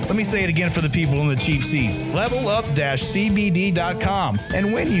levelup-cbd.com. Let me say it again for the people in the cheap seats. Levelup-cbd.com.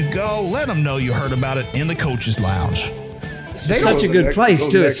 And when you go, let them know you heard about it in the Coach's Lounge. Such a good place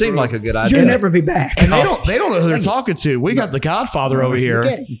too. It seemed like a good idea. You'll never be back. And they don't know who they're talking to. We got the Godfather over here.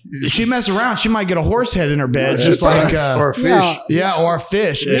 Look at If she mess around, she might get a horse head in her bed, just like or a fish. or a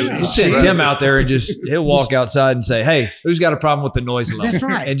fish. You send Tim out there and he'll walk outside and say, "Hey, who's got a problem with the noise alarm?" That's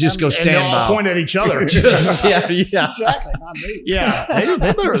right. And just go And stand they'll all by. point at each other. yeah. Exactly. Not me. Yeah,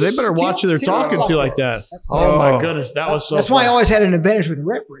 they better watch who they're talking to like that. Oh my goodness, that was so. That's why I fun. always had an advantage with the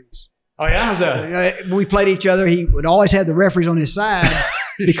referees. Oh yeah, how's that? When we played each other, he would always have the referees on his side.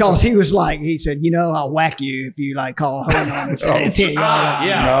 because he was like, he said, I'll whack you if you like call a hold on it.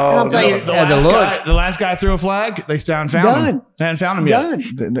 Yeah. No, And I'm thinking, The last guy threw a flag. They found him. They hadn't found him yet.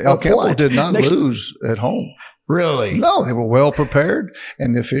 done. El Campo did not lose at home. Really? No, they were well prepared,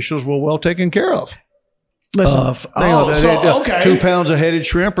 and the officials were well taken care of. Listen, okay. 2 pounds of headed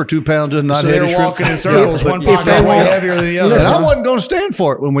shrimp or 2 pounds of not So headed they're shrimp. walking in circles. One but pocket's if they way want- heavier than the other. And I wasn't going to stand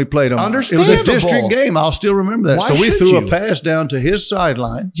for it when we played them. It was a district game. I'll still remember that. Why so we should threw you? a pass down to his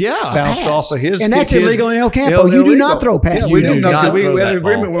sideline. Yeah. Bounced off of his. And that's his- illegal in El Campo. You do not throw passes. Yeah, we You do do not. not We throw had an that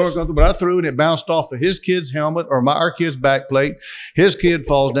agreement. ball. We weren't going to, but I threw it and it bounced off of his kid's helmet or our kid's back plate. His kid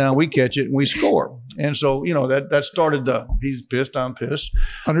falls down. We catch it and we score. And so, that started he's pissed, I'm pissed.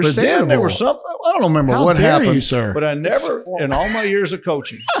 But then there was something, I don't remember How what dare happened, you, sir? but I never, in all my years of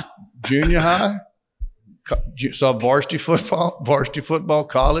coaching, junior high, varsity football,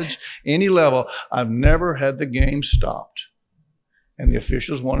 college, any level, I've never had the game stopped. And the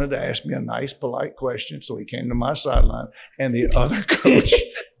officials wanted to ask me a nice, polite question. So he came to my sideline and the other coach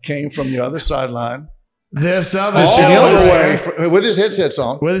came from the other sideline. This other All Gillis. the way with his headsets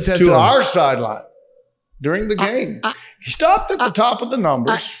on With his headset to on. our sideline during the game. He stopped at the top of the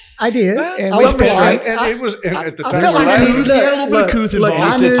numbers. I did. And I was polite. it was at the I time. felt we're like I laughing. needed He had a little bit of couth look,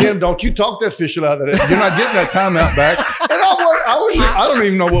 involved. I He said, knew- Tim, don't you talk that official out of that. You're not getting that timeout back. And I don't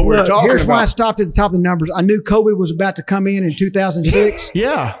even know what we're Look, talking here's why I about. stopped at the top of the numbers. I knew COVID was about to come in 2006.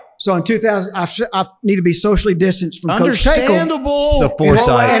 Yeah. So in 2000, I need to be socially distanced from Coach Teykl. Understandable. The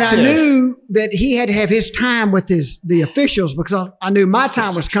foresight. And I knew that he had to have his time with the officials because I knew my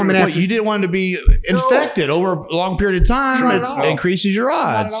time was coming What, after. you didn't want to be infected over a long period of time. Not It at all. increases your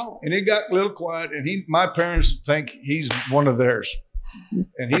odds. And it got a little quiet. And my parents think he's one of theirs.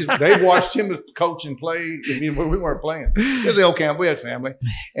 And they watched him coach and play. We weren't playing. It was El Camp. We had family,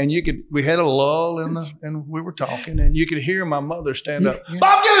 and we had a lull and we were talking, and you could hear my mother stand up.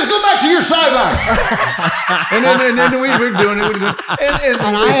 Bob Gillis, go back to your sideline. and then we were doing it. And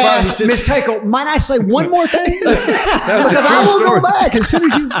I asked Miss Teykl, might I say one more thing? That's Because a I true will story. go back as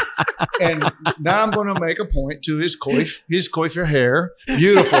soon as you. And now I'm going to make a point to his coiffure hair,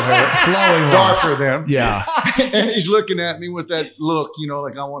 beautiful hair, Flowing locks. darker than. Yeah. And he's looking at me with that look,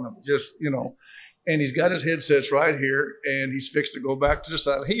 like I want to just, and he's got his headsets right here and he's fixed to go back to the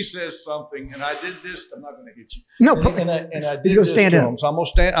side. He says something and I did this. I'm not going to hit you. No, And I did he's going this to stand to up. him. So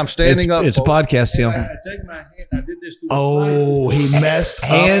I'm standing up. It's a folks. podcast, Tim. And I take my hand and I did this to Oh, he messed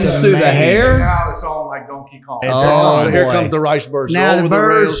Hands up through the mane. hair? Now it's all like Donkey Kong. It's Oh, all- here boy. comes the rice burst. Now over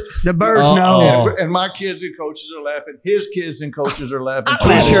the birds Uh-oh. know. And my kids and coaches are laughing. His kids and coaches are laughing.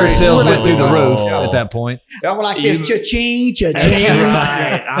 T-shirt sales went through the roof Yeah. at that point. I'm like this, cha-ching, cha-ching. That's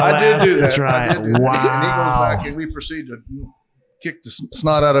right. I did do that. That's right. I did do that. Wow. And he goes back and we proceed to kick the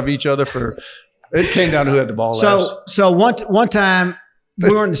snot out of each other it came down to who had the ball last. So one time we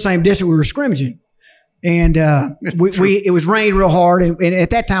were in the same district. We were scrimmaging, and it was raining real hard. And at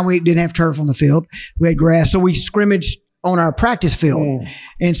that time we didn't have turf on the field. We had grass, so we scrimmaged on our practice field.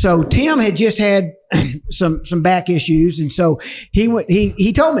 And so Tim had just had some back issues, and so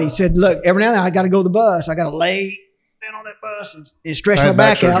he told me, he said, "Look, every now and then I got to go to the bus. I got to lay down on that bus and stretch I my had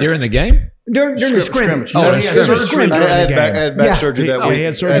back back surgery. out During the game? during the scrimmage. Oh, he had During the surgery scrimmage. during the game. I had back Yeah. surgery that Oh, week. he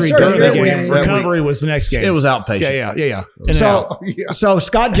had surgery Surgery during the that game. week. Recovery was the next game. It was outpatient. Yeah. And So, out. so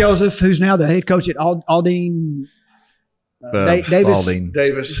Scott Joseph, who's now the head coach at Aldine Davis,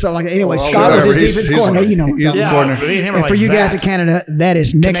 Davis. something like that. Anyway, Oh, Scott was his whatever. He's- defense he's- coordinator. You know, he's the Yeah, coordinator. me and him are and like for you guys that. in Canada, that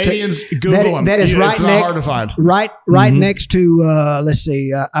is next Canadians, to Google him. that is right It's not next, hard to find. right next to let's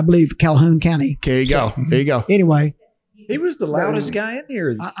see, I believe Calhoun County. There you go. There you go. Anyway, He was the loudest guy in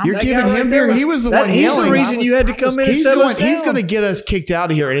here. You're That giving guy him right there there. He was the one He's yelling. the reason you had to come in and He's settle us He's down. going to get us kicked out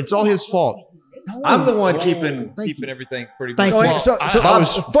of here, and it's all his fault. I'm the one keeping Thank everything pretty thank good. you. So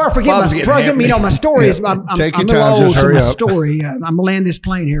Bob's- before I forget Bob's my, getting before I get hammered. my stories, I'm Take I'm your a little time, old, just so hurry my up. story. I'm going to land this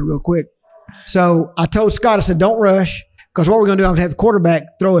plane here real quick. So I told Scott, I said, don't rush, because what we're going to do, I'm going to have the quarterback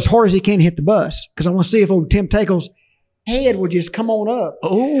throw as hard as he can to hit the bus, because I want to see if old Tim Teykl's head would just come on up.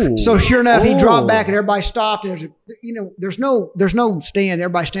 Oh. So sure enough, he dropped back and everybody stopped. And there's no stand.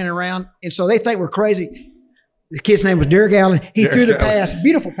 Everybody standing around, and so they think we're crazy. The kid's name was Derek Allen. He threw the pass,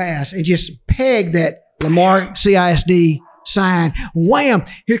 beautiful pass, and just pegged that Lamar CISD sign. Wham!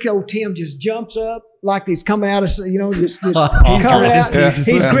 Here old Tim just jumps up like he's coming out of just coming out.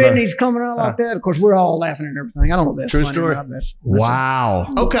 He's gritting. He's coming out like that. Of course, we're all laughing and everything. I don't know if that's True funny story. or not. That's Wow.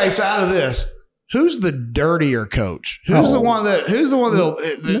 Okay, so out of this, who's the dirtier coach? Who's the one that'll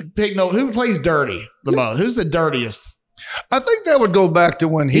pick no? Who plays dirty the most? Who's the dirtiest? I think that would go back to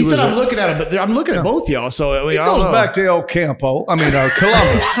when He said, I'm looking at it, but I'm looking at both y'all. So I mean, it goes back to El Campo. I mean,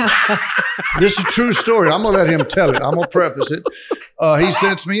 Columbus. This is a true story. I'm going to let him tell it. I'm going to preface it. He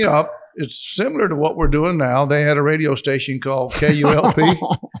sets me up. It's similar to what we're doing now. They had a radio station called KULP.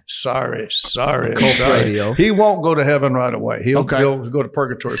 Sorry. Radio. He won't go to heaven right away. He'll go to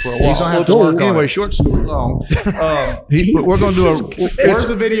purgatory for a while. He's gonna have to work on anyway, it. short story long. We're going to do Where's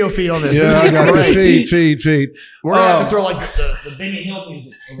the video feed on this? Yeah, This I is got great. the feed. We're gonna have to throw like the Benny Hill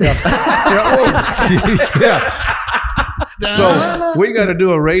music. Yeah. So we got to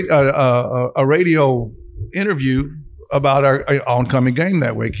do a radio interview about our oncoming game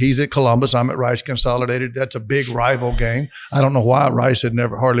that week. He's at Columbus. I'm at Rice Consolidated. That's a big rival game. I don't know why Rice had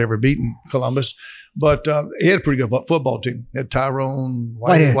hardly ever beaten Columbus, but he had a pretty good football team. He had Tyrone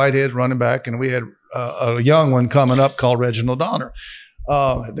Whitehead running back, and we had a young one coming up called Reginald Donner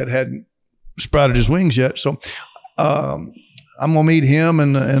that hadn't sprouted his wings yet. So I'm going to meet him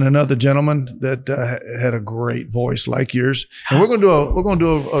and another gentleman that had a great voice like yours, and we're going to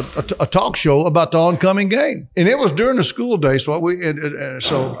do a talk show about the oncoming game. And it was during the school day, so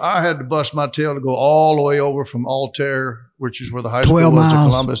so I had to bust my tail to go all the way over from Altair, which is where the high school was, to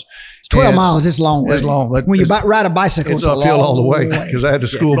Columbus. It's 12 miles. It's long. It's long, but when you ride a bicycle, it's uphill all the way because I had a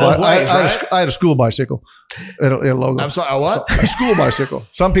school I had a school bicycle. At a logo. I'm sorry, what? A school bicycle.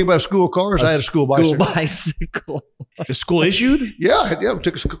 Some people have school cars. I had a school bicycle. The school issued? Yeah. We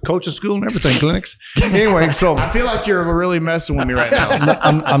took a coach to school and everything, clinics. Anyway, so I feel like you're really messing with me right now.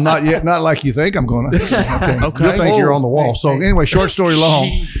 I'm not yet, not like you think I'm going to. Okay. You think you're on the wall. So anyway, short story long.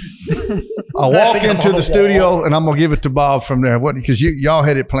 I walk into the studio and I'm going to give it to Bob from there. What? Because y'all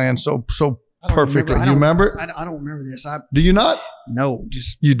had it planned so perfectly. You remember it? I don't remember this. Do you not? No,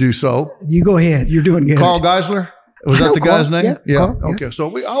 just you do so. You go ahead. You're doing good. Carl Geisler. Was that the guy's name? Yeah. Carl, okay.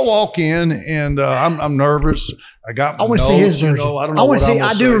 So I walk in and I'm nervous. I got my I want to see his version. I don't know.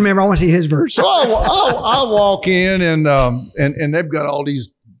 I do remember. I want to see his version. So I walk in and they've got all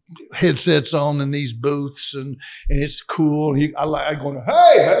these headsets on in these booths and it's cool. And I go,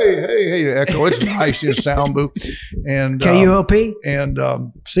 hey, echo. It's nice in a sound booth. And KULP and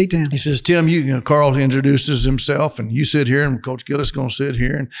C-Town. He says, Tim, Carl introduces himself and you sit here and Coach Gillis going to sit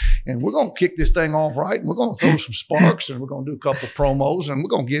here and we're going to kick this thing off right and we're going to throw some sparks and we're going to do a couple of promos and we're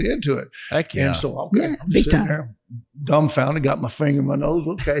going to get into it. Heck yeah. And so I'm big time. There, dumbfounded, got my finger in my nose.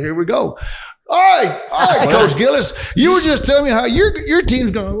 Okay, here we go. All right, Coach Gillis. You were just telling me how your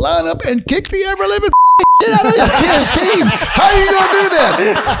team's going to line up and kick the ever-living shit out of this kid's team. How are you going to do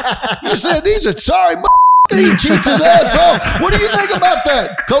that? You said he's a sorry he cheats his ass off. What do you think about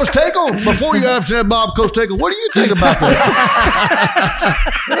that, Coach Teykl? Before you answer that, Bob, Coach Teykl, what do you think about that?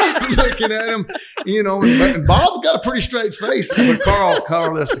 Looking at him, and Bob got a pretty straight face, but Carl,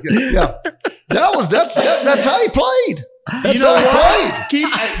 that's how he played. That's how he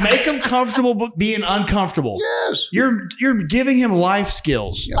played. Make him comfortable but being uncomfortable. Yes. You're giving him life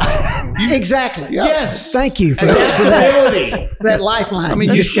skills. Exactly. Yeah. Yes. Thank you for that lifeline. I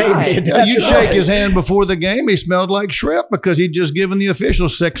mean, you shake his hand before the game. He smelled like shrimp because he'd just given the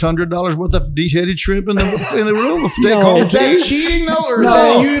officials $600 worth of dehydrated shrimp in the room of take-home Is that cheating though, or is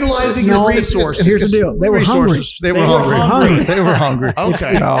that utilizing your resources? Here's the deal. They were hungry. They were hungry. They were hungry.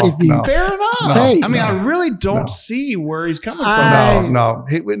 Okay. No. Fair enough. No. Hey, I mean, I really don't see where he's coming from. No.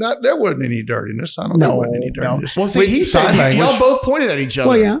 There wasn't any dirtiness. I don't know. There wasn't any dirtiness. Well, see, he said y'all both pointed at each other.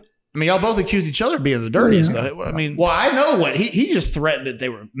 Well, yeah. I mean, y'all both accused each other of being the dirtiest. Yeah. I mean, I know what he just threatened that they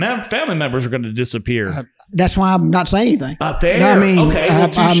were family members are going to disappear. That's why I'm not saying anything. There. I mean, okay, well,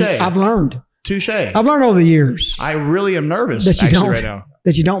 touche. I've learned. Touche. I've learned over the years. I really am nervous right now.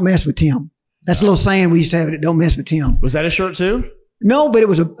 That you don't mess with Tim. That's a little saying we used to have. That don't mess with Tim. Was that a shirt too? No, but it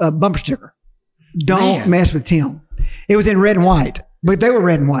was a bumper sticker. Don't mess with Tim. It was in red and white, but they were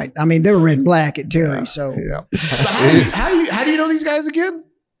red and white. I mean, they were red and black at Terry. Yeah. So how do you know these guys again?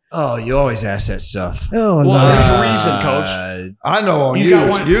 Oh, you always ask that stuff. Oh, well, there's a reason, Coach. I know on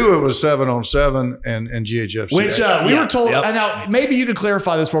you it was 7-on-7 and GHFC. Which we were told. Yep. Now, maybe you could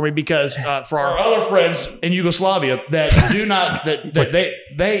clarify this for me because for our other friends in Yugoslavia that do not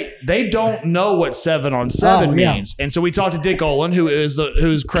they don't know what 7-on-7 means, and so we talked to Dick Olin,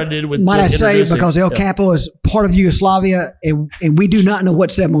 who's credited with. Might I say because El Campo is part of Yugoslavia, and we do not know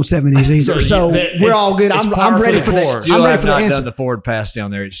what 7-on-7 is either. So we're all good. I'm ready for that. I'm ready for the answer. Done the forward pass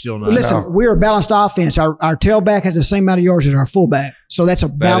down there. It's still not. Listen, we're a balanced offense. Our tailback has the same amount of yards as our fullback. So that's a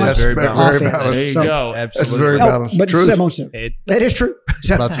balanced offense. There you go. Absolutely. That's very balanced. But 7-on-7. That is true.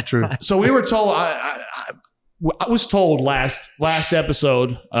 That's the truth. So we were told, I was told last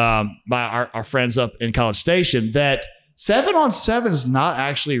episode by our friends up in College Station that 7-on-7 is not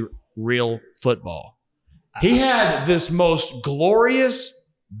actually real football. He had this most glorious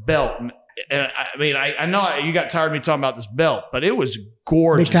belt. And I mean, I know you got tired of me talking about this belt, but it was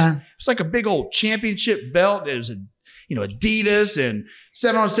gorgeous. Big time. It's like a big old championship belt. It was Adidas and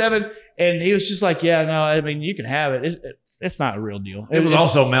 7-on-7. And he was just like, yeah, no, I mean, you can have it. It's not a real deal. It was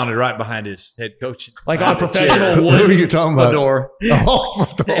also mounted right behind his head coach. Like on a professional Who are you talking about? Fedor.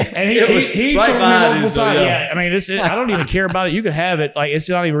 And he right told me behind multiple him, so times, yeah. I mean, I don't even care about it. You can have it. Like, it's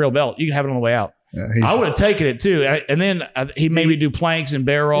not even a real belt. You can have it on the way out. Yeah, I would have taken it too. And then he made me do planks and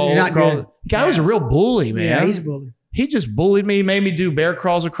bear rolls. He's not good. Guy was a real bully, man. Yeah, he's a bully. He just bullied me. He made me do bear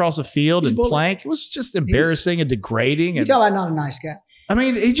crawls across the field and plank. It was just embarrassing and degrading. You And talk about not a nice guy. I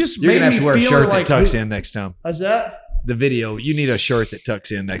mean, he just You're made gonna me have to wear a feel shirt like that tucks in next time. What's that? The video, you need a shirt that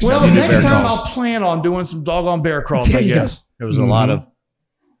tucks in next Well, time. the You do next bear time crawls. I'll plan on doing some doggone bear crawls, I There you guess. There was a lot of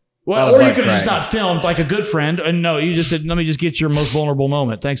Well, or you butt could have just crack. not filmed like a good friend. And no, you just said, let me just get your most vulnerable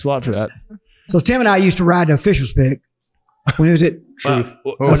moment. Thanks a lot for that. So Tim and I used to ride the officials pick when it was at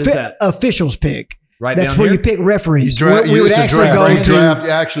What is that? officials pick. Right That's down where here? you pick referees. You we would used to actually draft. go You to. draft. You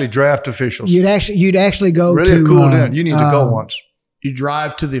actually draft officials. You'd actually go Really to. cool in. You need to go once. You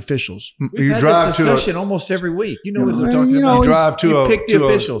drive to the officials. We've You had drive this to discussion almost every week. You know what they're You talking know, about. You drive to You a pick the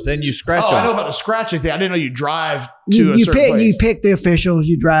officials, then you scratch Oh, I off. know about the scratching thing. I didn't know you drive to You a certain place. you pick the officials.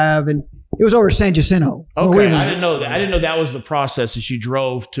 You drive, and it was over at San Jacinto. where we Okay, I lived. didn't know that. I didn't know that was the process. As you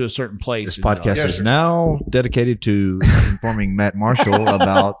drove to a certain place. This And, podcast Yes, is sir. now dedicated to informing Matt Marshall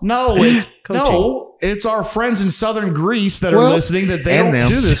about No, it's Coaching. it's our friends in Southern Greece that are Well, listening that they and don't them.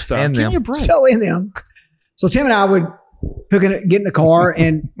 do this stuff. And Give them. me a break. So in them, so Tim and I would get in the car,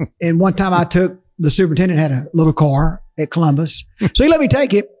 and one time I took the superintendent had a little car at Columbus, so he let me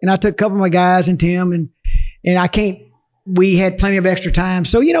take it, and I took a couple of my guys and Tim, and I can't. We had plenty of extra time,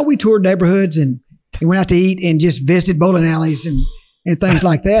 so we toured neighborhoods and went out to eat and just visited bowling alleys and things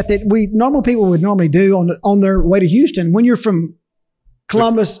like that we normal people would normally do on their way to Houston. When you're from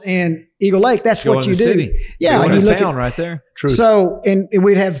Columbus and Eagle Lake, that's Go what in you the do. city. Yeah, Go and in you look town at, right there. Truth. so, and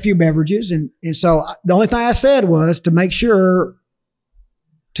we'd have a few beverages. And so the only thing I said was to make sure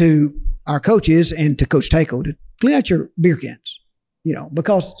to our coaches and to Coach Teykl to clean out your beer cans,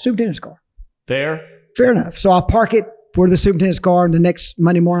 because superintendent's car. There. Fair enough. So I park it for the superintendent's car. And the next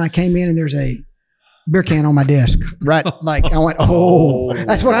Monday morning I came in and there's a beer can on my desk. Right. Like I went, oh,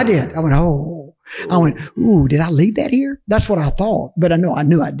 that's what I did. I went, oh, ooh, did I leave that here? That's what I thought. But I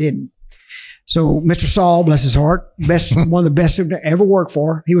knew I didn't. So Mr. Saul, bless his heart, one of the best superintendents I ever worked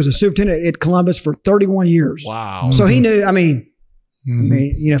for. He was a superintendent at Columbus for 31 years. Wow. So he knew, I mean,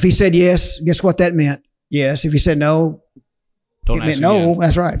 if he said yes, guess what that meant? Yes. If he said no, Don't it meant ask no. again.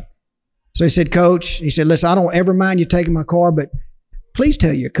 That's right. So he said, Coach, he said, listen, I don't ever mind you taking my car, but please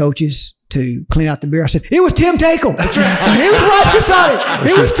tell your coaches to clean out the beer. I said, it was Tim Teykl. That's right. He was right beside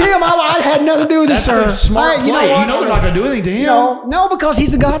it. It was Tim. I had nothing to do with this, That's sir. the smart Hey, play. what? They're not going to do anything to him. No, because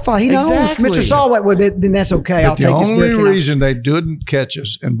he's the Godfather. He knows. Exactly. Mr. Saul went with it, then that's okay. I'll The take his beer only can out. reason they didn't catch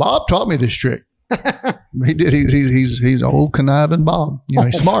us, and Bob taught me this trick. He did. He's old conniving Bob.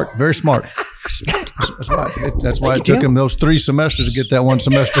 He's smart, very smart. That's why it took him those 3 semesters to get that 1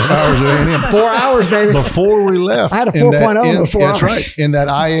 semester of ours at A&M. 4 hours, baby. Before we left. I had a in that- 4.0 in- before That's ours. right. In that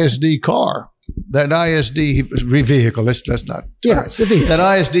ISD car, that ISD vehicle. Let's not. Yeah, it's a vehicle.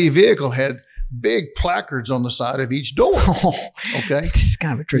 That ISD vehicle had big placards on the side of each door. Okay. This is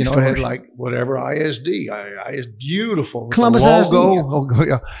kind of a trick It story. had like whatever ISD. Is beautiful. with Columbus the ISD. logo. Oh,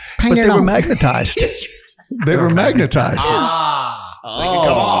 yeah. But Painted they were on. magnetized. They were magnetized. So they can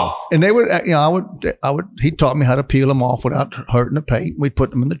come off. And they would, he taught me how to peel them off without hurting the paint. We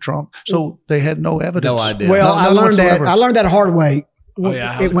put them in the trunk. So they had no evidence. No idea. Well, None I learned that. whatsoever. I learned that hard way. Oh,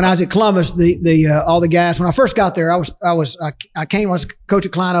 yeah. When I was at Columbus, all the guys. When I first got there, I was coach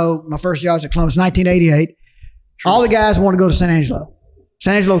at Clino. My first job was at Columbus, 1988. All the guys wanted to go to San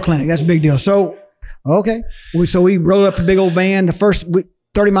Angelo Clinic. That's a big deal. So, okay, we rolled up a big old van.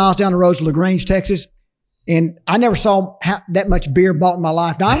 30 miles down the road to LaGrange, Texas, and I never saw that much beer bought in my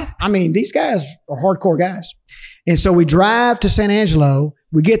life. Now, I mean, these guys are hardcore guys, and so we drive to San Angelo.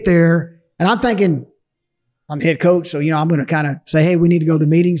 We get there, and I'm thinking, I'm the head coach, so I'm going to kind of say, hey, we need to go to the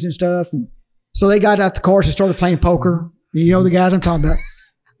meetings and stuff. And so they got out the cars and started playing poker. You know the guys I'm talking about.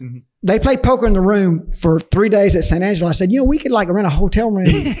 Mm-hmm. They played poker in the room for 3 days at San Angelo. I said, we could like rent a hotel room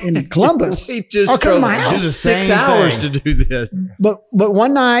in Columbus. We just or come to drove my house. Do the 6 same hours thing. to do this. But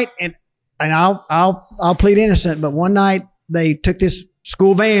one night, and I'll plead innocent, but one night they took this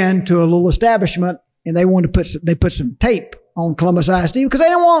school van to a little establishment, and they wanted to put some tape on Columbus ISD because they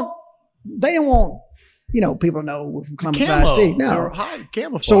didn't want people to know we're from Columbus ISD. No.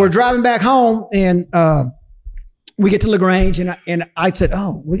 Camouflage. So we're driving back home, and we get to LaGrange, and I said,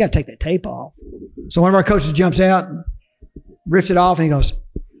 "Oh, we got to take that tape off." So one of our coaches jumps out, and rips it off, and he goes,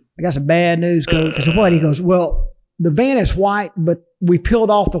 "I got some bad news, coach." I said, "What?" He goes, "Well, the van is white, but we peeled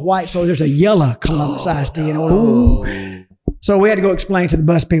off the white, so there's a yellow Columbus iced tea in order." So we had to go explain to the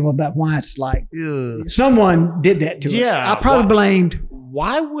bus people about why it's like someone did that to us. I probably blamed.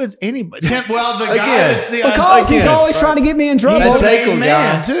 Why would anybody? Well, the guy that's the because he's always trying to get me in trouble. He's a Teykl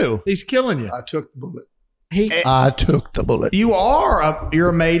man too. He's killing you. I took the bullet. I took the bullet. You're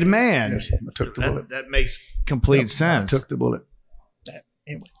a made man. Yes, I took the bullet. That makes complete sense. I took the bullet.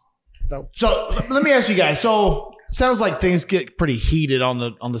 Anyway, so let me ask you guys. So sounds like things get pretty heated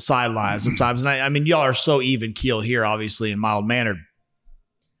on the sidelines sometimes, and I mean y'all are so even keel here, obviously, and mild mannered.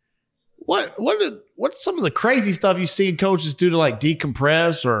 What's some of the crazy stuff you've seen coaches do to like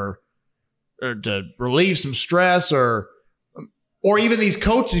decompress or to relieve some stress or even these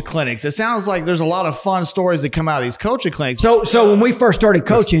coaching clinics? It sounds like there's a lot of fun stories that come out of these coaching clinics. So when we first started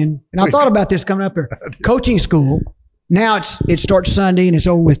coaching, and I thought about this coming up here, coaching school, now it starts Sunday and it's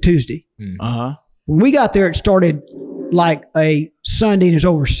over with Tuesday. Uh-huh. When we got there, it started like a Sunday and it's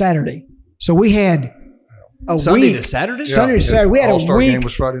over Saturday. So we had a Sunday week. to Saturday? Sunday to Saturday. We had All-Star a week. game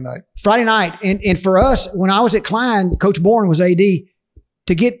was Friday night. Friday night. And for us, when I was at Klein, Coach Bourne was AD,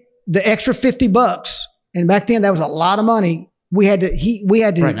 to get the extra $50, and back then that was a lot of money. We had to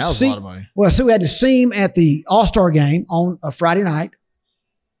Right now it's a lot of money. Well, so we had to see him at the All-Star game on a Friday night,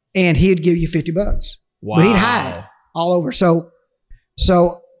 and he'd give you $50. Wow. But he'd hide all over. So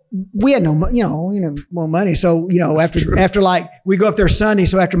we had no more money. So, after like we go up there Sunday,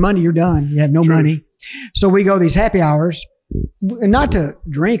 so after Monday you're done. You have no money. So we go these happy hours, not to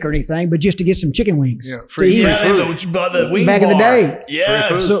drink or anything, but just to get some chicken wings. Yeah, free food. The wing back in the day.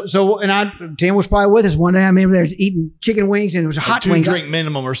 Yes. So Tim was probably with us one day. I remember there eating chicken wings, and it was hot wings. 2-drink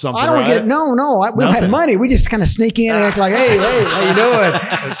minimum or something. I don't get it. No. We don't have money. We just kind of sneak in and act like, hey, how you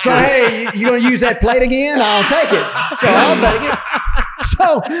doing? So, hey, you going to use that plate again? I'll take it. So I'll take it.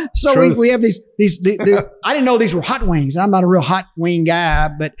 So we have these I didn't know these were hot wings. I'm not a real hot wing guy,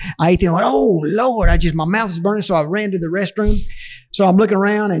 but I ate them. Went, oh Lord, my mouth is burning. So I ran to the restroom. So I'm looking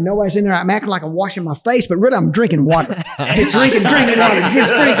around and nobody's in there. I'm acting like I'm washing my face, but really I'm drinking water. Just drinking water,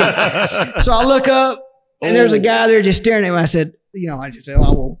 just drinking. So I look up and there's a guy there just staring at me. I said, I just said,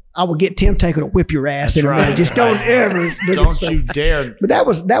 I will get Tim Teykl to whip your ass in a minute. Just don't ever. Don't you dare. But that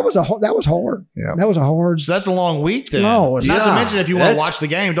was hard. Yeah. That was a hard. So that's a long week then. No, not to mention if you want to watch the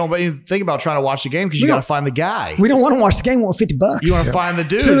game, don't even think about trying to watch the game because you got to find the guy. We don't want to watch the game. We want $50. You want to find the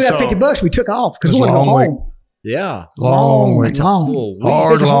dude. So we got $50. We took off because we want to go home. Yeah. Long week. Long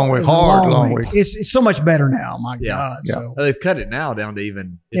week. It's so much better now. My God. Yeah. So. They've cut it now down to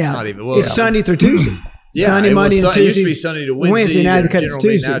even. It's not even. Well, it's Sunday through Tuesday. Yeah, Sunday, Monday, and Tuesday. It used to be Sunday to Wednesday. Now they cut it to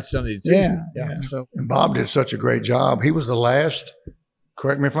Tuesday. Now it's Sunday to Tuesday. Yeah. So and Bob did such a great job. He was the last.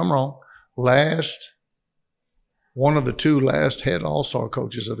 Correct me if I'm wrong. One of the two last head All-Star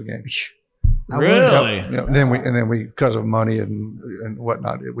coaches of the game. Really? Yep. Then we because of money and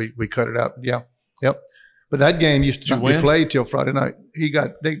whatnot, we cut it out. Yeah. Yep. But that game used to not be played till Friday night.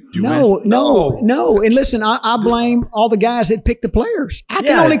 No. And listen, I blame all the guys that pick the players. I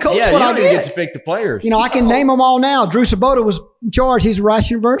can only coach what I get. Get to pick the players. I can name them all now. Drew Sabota was in charge. He's at Rice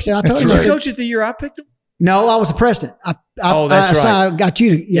University. I told you. Did you coach it the year I picked him? No, I was the president. That's right. I got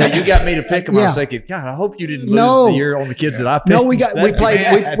you to. Yeah, you got me to pick him. I was thinking, God, I hope you didn't lose the year on the kids that I picked. No, we played.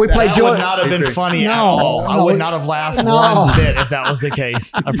 That would not have been funny at all. I would not have laughed one bit if that was the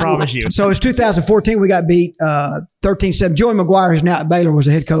case. I promise you. So it's 2014. We got beat 13-7. Joey McGuire, who's now at Baylor, was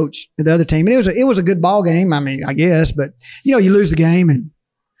the head coach of the other team, and it was a good ball game. I mean, I guess, but you lose the game, and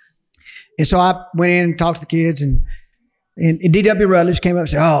so I went in and talked to the kids and DW Rutledge came up and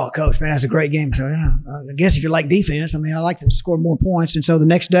said, "Oh, coach, man, that's a great game." So, yeah, I guess if you like defense, I mean, I like to score more points. And so the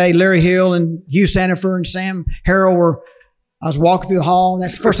next day, Larry Hill and Hugh Sandifer and Sam Harrell I was walking through the hall, and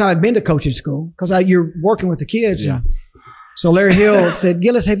that's the first time I'd been to coaching school because you're working with the kids. Yeah. And so Larry Hill said,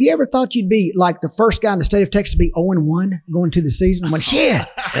 "Gillis, have you ever thought you'd be like the first guy in the state of Texas to be 0-1 going into the season?" I went, "Yeah,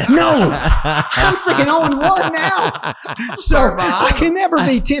 no, I'm freaking 0-1 now. So I can never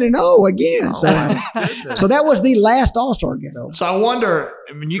be 10-0 again." So that was the last All-Star game. So I wonder,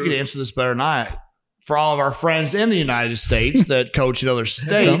 you could answer this better than I. For all of our friends in the United States that coach in other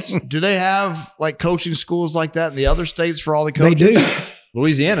states, do they have like coaching schools like that in the other states for all the coaches? They do.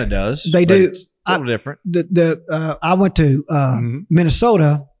 Louisiana does. They do. It's a little different. I went to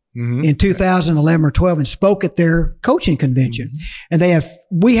Minnesota in 2011 or 12 and spoke at their coaching convention, and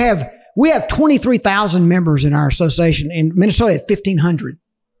we have 23,000 members in our association. In Minnesota, at 1,500.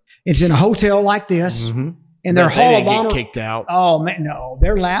 It's in a hotel like this, And their They Hall didn't of Honor get kicked out. Oh man, no,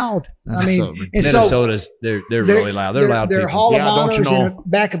 they're loud. That's I mean, so ridiculous. and so Minnesota's they're really loud. They're loud Their people. Hall of Yeah, don't Honor you is in know? the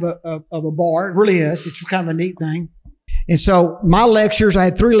back of a bar. It really is. It's kind of a neat thing. And so my lectures, I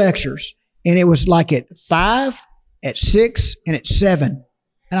had 3 lectures, and it was like at 5, at 6, and at 7.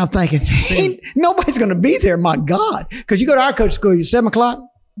 And I'm thinking, nobody's going to be there. My God, because you go to our coach school, you're 7 o'clock.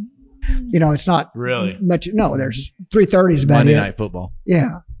 You know, it's not Really much. No, there's 3:30 is about Monday it. Night Football.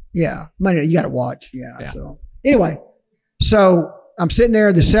 Yeah. Monday, you got to watch. Yeah. So anyway, so I'm sitting there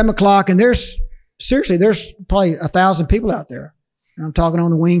at the 7 o'clock, and there's probably 1,000 people out there. And I'm talking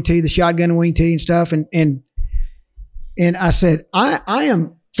on the wing tee, the shotgun and wing tee and stuff. And I said, I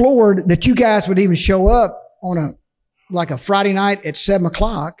am floored that you guys would even show up on a Friday night at 7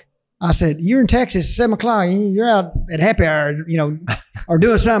 o'clock. I said, you're in Texas at 7 o'clock. You're out at happy hour, or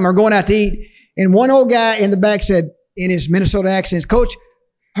doing something or going out to eat. And one old guy in the back said, in his Minnesota accent, Coach,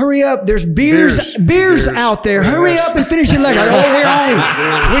 hurry up. There's beers out there. Hurry up and finish your lecture. We're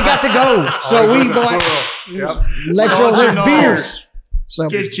on. We got to go. So we go lecture. There's beers.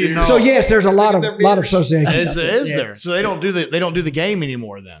 So yes, there's a lot of associations. Is there? So they don't do the game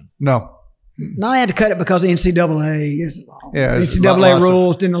anymore then? No. No, they had to cut it because of NCAA. Yeah, NCAA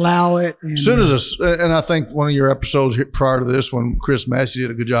rules didn't allow it. As soon as and I think one of your episodes prior to this one, Chris Massey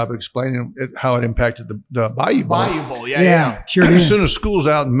did a good job of explaining how it impacted the Bayou Bowl. Bayou Bowl, yeah. Sure did. As soon as school's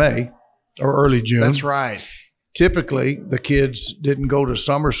out in May or early June. That's right. Typically, the kids didn't go to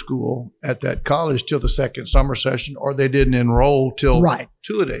summer school at that college till the second summer session, or they didn't enroll till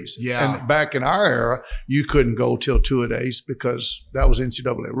two-a-days. Yeah. And back in our era, you couldn't go till two-a-days because that was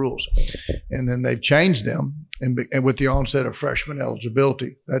NCAA rules. And then they've changed them, and with the onset of freshman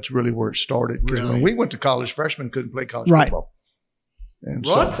eligibility, that's really where it started. Because when we went to college, freshmen couldn't play college football. And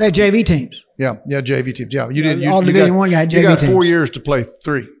what? They had JV teams. Yeah, JV teams. Yeah, you did. All Division I had JV You got teams. 4 years to play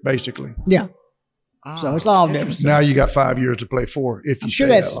 3, basically. Yeah. So it's all different. Now you got 5 years to play 4 if you I'm sure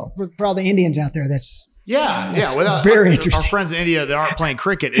stay that's that long. for all the Indians out there. That's Without very our interesting. friends in India that aren't playing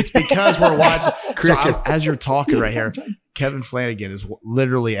cricket, it's because we're watching cricket. So as you're talking right here, Kevin Flanagan is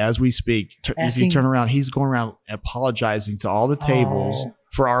literally, as we speak, as he turn around, he's going around apologizing to all the tables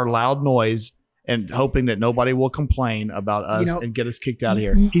for our loud noise and hoping that nobody will complain about us and get us kicked out of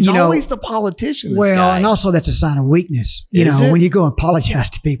here. He's always the politician. This guy. And also that's a sign of weakness. When you go and apologize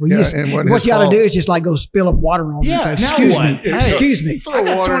to people, what you ought to do is just like go spill up water on them. Yeah, excuse me. Hey, excuse me. I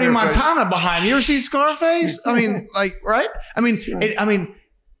got Tony Montana behind me. You ever see Scarface? I mean, right? I mean,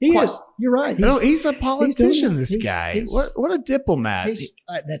 he is. You're right. He's a politician. This guy. What a diplomat.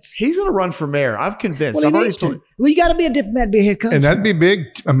 He's going to run for mayor. I'm convinced. I've already told you. Well, you got to be a diplomat to be a head coach. And that'd be big.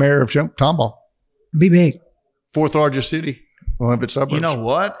 A mayor of Tomball. Be big. 4th largest city. One of its suburbs. You know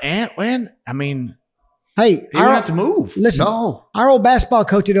what? And I mean, hey, he don't have to move. Listen, our old basketball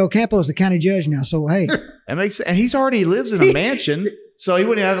coach at Ocampo is the county judge now. So hey, that makes sense. And he's already lives in a mansion, so he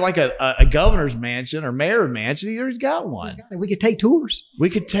wouldn't have like a governor's mansion or mayor's mansion. He already got one. We could take tours. We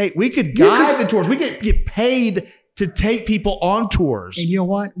could guide the tours. We could get paid to take people on tours. And you know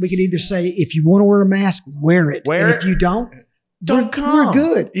what? We could either say, if you want to wear a mask, wear it. And if you don't come. We're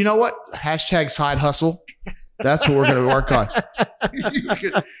good. You know what? Hashtag side hustle. That's what we're going to work on.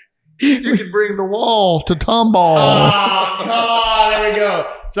 You could bring the wall to Tomball. Oh, come on. There we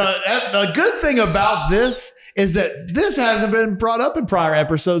go. So the good thing about this is that this hasn't been brought up in prior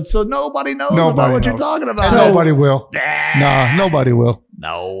episodes, so nobody knows about what you're talking about. So, nobody will. Nah, nobody will.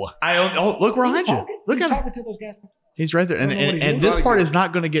 No. Look behind you. Look at him. Talking to those guys. He's right there. And this part is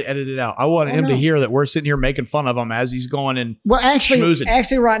not going to get edited out. I want him to hear that we're sitting here making fun of him as he's going and schmoozing.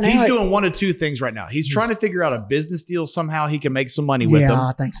 Actually right now. He's doing one of two things right now. He's trying to figure out a business deal somehow he can make some money with them. Yeah,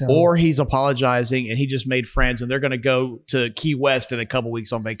 I think so. Or he's apologizing and he just made friends and they're going to go to Key West in a couple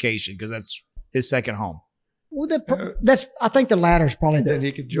weeks on vacation because that's his second home. Well, I think the latter is probably Then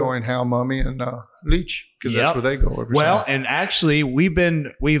he could join Hal Mummy and Leach because that's where they go every summer. And actually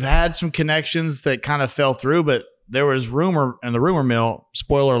we've had some connections that kind of fell through, but there was rumor in the rumor mill,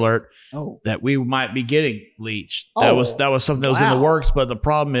 spoiler alert, that we might be getting Leach. That was something that was in the works, but the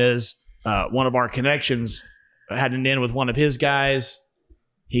problem is one of our connections had an in with one of his guys.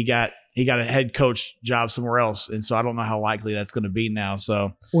 He got a head coach job somewhere else, and so I don't know how likely that's going to be now.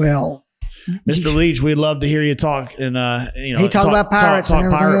 So Mr. Leach, we'd love to hear you talk and he talk about pirates talk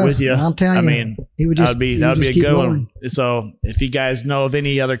and pirate else. with you. I'm telling you, I mean, he would that would be a keep good going. one. So if you guys know of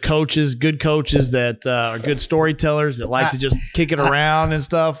any other coaches, good coaches that are good storytellers that like to just kick it around and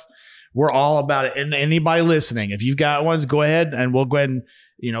stuff, we're all about it. And anybody listening, if you've got ones, go ahead and we'll go ahead and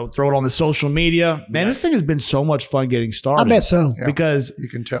throw it on the social media. Man, this thing has been so much fun getting started. I bet so. Because you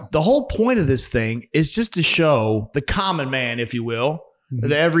can tell the whole point of this thing is just to show the common man, if you will,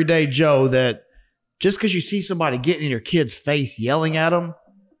 the everyday Joe that just because you see somebody getting in your kid's face yelling at them,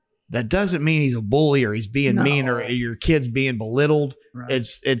 that doesn't mean he's a bully or he's being mean or your kid's being belittled. Right.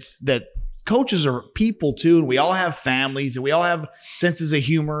 It's that coaches are people too, and we all have families and we all have senses of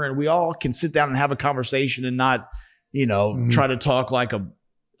humor, and we all can sit down and have a conversation and not, try to talk like a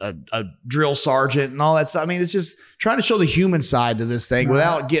drill sergeant and all that stuff. I mean, it's just trying to show the human side to this thing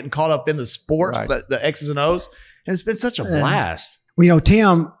without getting caught up in the sports, the X's and O's. And it's been such a blast. Well,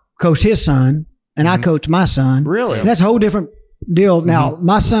 Tim coached his son, and I coached my son. Really? And that's a whole different deal. Now,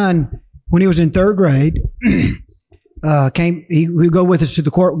 my son, when he was in third grade, he would go with us to the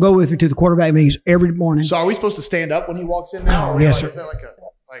quarterback meetings every morning. So, are we supposed to stand up when he walks in now? Yes, sir. Is that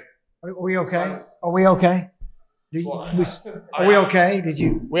Are we okay? Are we okay? Are we okay? Did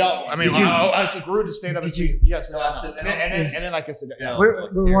you? Well, I mean, I was rude to stand up. Did you? Yes. And then I can sit down. We're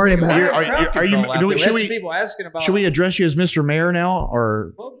worried about it. Are you? Should we address you as Mr. Mayor now,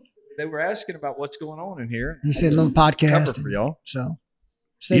 or? Well, they were asking about what's going on in here. He said a little podcast cover for y'all. So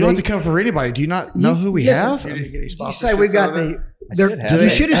you don't have to cover for anybody. Do you not know who we have? You say we've got the. You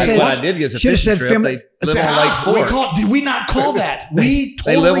should have said. What I did get a fishing trip. They live on Lake Fork. Did we not call that? We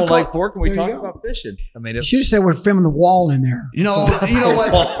totally they live on Lake Fork, and we talk about fishing. I mean, you should have said we're filming the wall in there. You know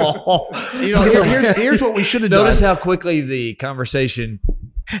what? Here's what we should have done. Notice how quickly the conversation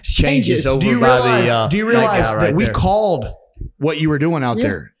changes over. Do you realize that we called what you were doing out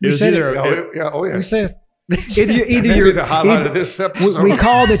there? It was yeah. We said either you're the highlight of this episode. We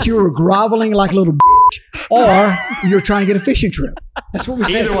called that you were groveling like a little bitch, or you're trying to get a fishing trip. That's what we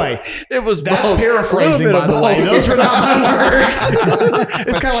said. Either way, that's paraphrasing, by the way. Those are not my words.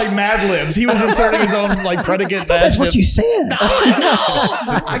 It's kind of like Mad Libs. He was inserting his own predicate. That's what you said.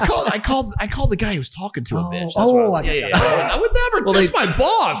 I called the guy who was talking to a bitch. I would never. That's my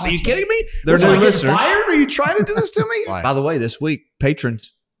boss. Are you kidding me? They're new listeners. Fired? Are you trying to do this to me? By the way, this week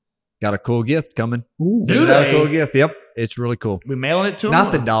patrons got a cool gift coming. Do they? Got a cool gift. Yep, it's really cool. We mailing it to them?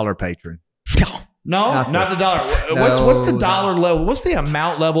 Not the dollar patron. No, not the dollar. What's the dollar level? What's the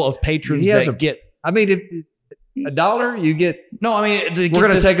amount level of patrons that get? I mean, if $1, you get. No, I mean, we're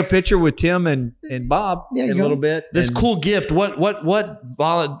going to take a picture with Tim and Bob in a little bit. This cool gift.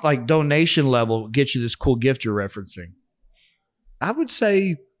 What donation level gets you this cool gift you're referencing? I would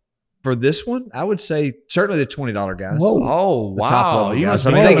say for this one, certainly the $20 guys. Whoa! Oh, wow! You must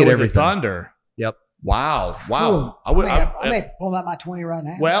they get everything. Thunder. Yep. Wow. I may pull out my 20 right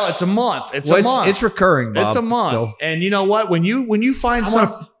now. Well, it's a month. It's a month. It's recurring, Bob. It's a month. So. And you know what? When you find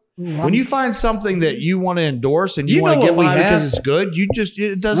something that you want to endorse and you want to get behind because it's good,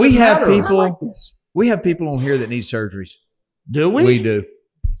 it doesn't matter. We have people on here that need surgeries. Do we? We do.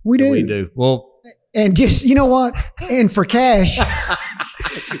 We do. We do. Well, and just you know what? And for cash,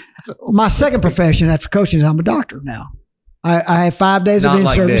 my second profession after coaching is I'm a doctor now. I have 5 days of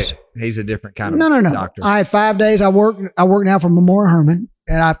in-service. Dick. He's a different kind of doctor. I had 5 days. I work now for Memorial Hermann,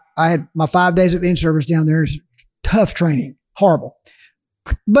 and I had my 5 days of in-service down there. It's tough training, horrible.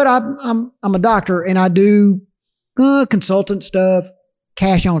 But I'm a doctor, and I do consultant stuff,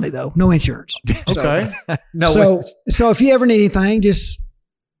 cash only though, no insurance. Okay. So if you ever need anything, just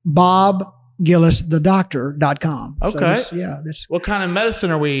Bob Gillis, thedoctor.com. Okay. So what kind of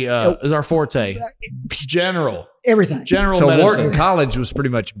medicine are we, is our forte? General. Everything. General so medicine. Wharton College was pretty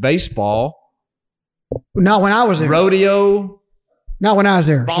much baseball. Not when I was there. Rodeo. Not when I was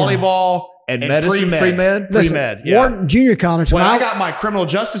there. Volleyball. And medicine. Pre-med. Yeah. Wharton Junior College. When I got my criminal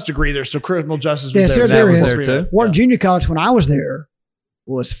justice degree there, so criminal justice was there. That was there too. Wharton Junior College when I was there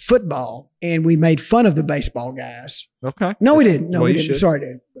was football, and we made fun of the baseball guys. Okay. No, we didn't. No, well, we didn't. Sorry,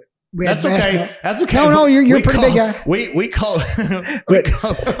 dude. That's okay. That's okay. No, you're a pretty big guy. We call the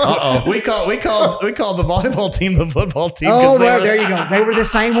volleyball team the football team. Oh, there you go. They were the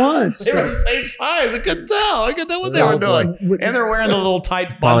same ones. They were the same size. I couldn't tell. I couldn't know what they were doing. And they're wearing the little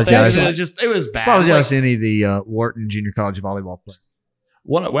tight bun things. It was bad. Apologize to any of the Wharton Junior College volleyball players.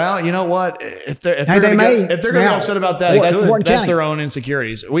 Well, you know what? If they're going to be upset about that, that's their own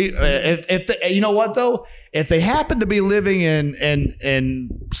insecurities. You know what though? If they happen to be living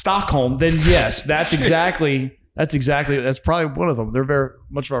in Stockholm, then yes, that's probably one of them. They're very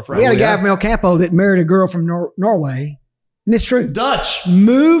much of our friends. We had a guy from El Campo that married a girl from Norway. And it's true. Dutch.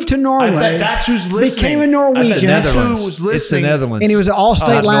 Moved to Norway. I bet that's who's listening. Became a Norwegian. That's who was listening. It's the Netherlands. And he was an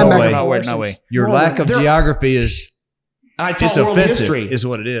all-state linebacker. No way. Your lack of geography is... It's world history is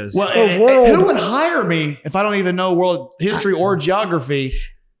what it is. Well, who would hire me if I don't even know world history or geography?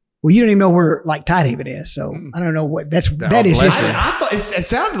 Well, you don't even know where Tidehaven is, so I don't know what that is. History. I thought it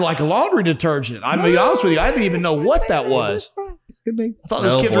sounded like a laundry detergent. I'm gonna be honest with you, I didn't even know what that was. It could be. I thought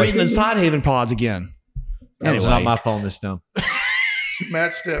those kids were eating the Tidehaven pods again. That was not my phone this time.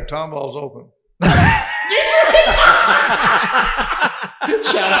 Matt step, Tom ball's open.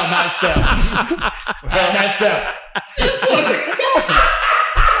 Shout out Matt Step. Matt Step. It's awesome.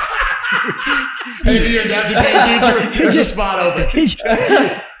 He's your adaptive pain teacher. There's a spot open. He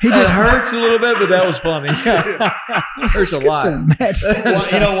just hurts a little bit, but that was funny. Hurts a lot.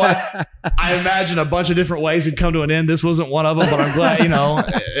 Well, you know what? I imagine a bunch of different ways it'd come to an end. This wasn't one of them, but I'm glad,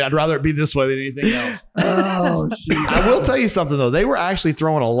 I'd rather it be this way than anything else. Oh, shoot. I will tell you something, though. They were actually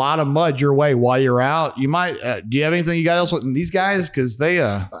throwing a lot of mud your way while you're out. You might, do you have anything you got else with these guys? Because they,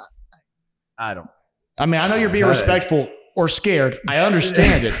 I don't. I mean, I know you're being respectful or scared. I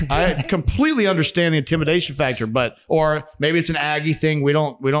understand it. I completely understand the intimidation factor, or maybe it's an Aggie thing. We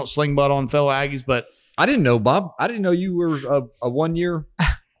don't sling mud on fellow Aggies, but I didn't know, Bob. I didn't know you were a 1 year.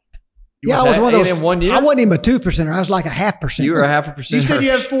 I was one of those. 1 year. I wasn't even a 2%er. I was like a 0.5%. You were a 0.5%. You said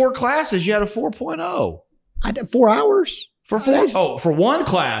you had 4 classes. You had a 4.0. I did 4 hours for 4. Oh, for one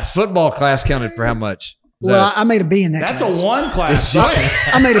class. Football class counted for how much? Well, I made a B in that. That's class. a 1 class.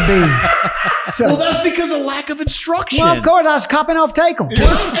 I made a B. So, well, that's because of lack of instruction. Well, of course, I was copying off Teykl.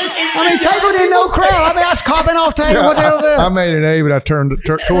 I mean, Teykl didn't know crap. I mean, I was copying off Teykl. Yeah, What the hell? I made an A, but I tore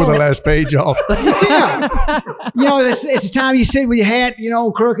the last page off. Yeah. It's the time you sit with your hat,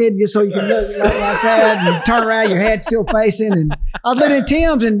 crooked, just so you can look like that, and you turn around, your head's still facing. And I was looking at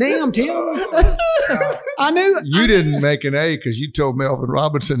Tim's, and damn, Tim. I knew. You didn't make an A because you told Melvin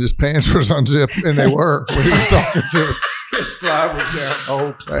Robinson his pants was unzipped, and they were when he was talking to us. His fly was down the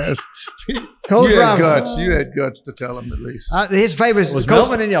whole class. Coach You had Robinson. guts. You had guts to tell him at least. His favorite Was Coach,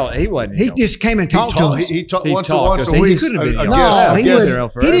 Melvin in y'all? He wasn't. He just came and talked to us. He talked He once talked. a He week. couldn't have been in No, y'all. he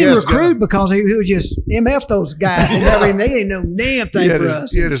didn't recruit because he was just MF those guys. They didn't know damn thing for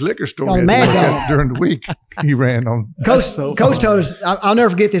us. He had his liquor store Called he had to Mad work Dog. at during the week. He ran on. Coach told us, I'll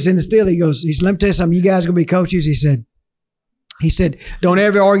never forget this in the still. He goes, let me tell you something. You guys are going to be coaches. He said, don't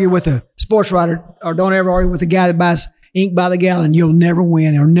ever argue with a sports writer, or don't ever argue with the guy that buys ink by the gallon. You'll never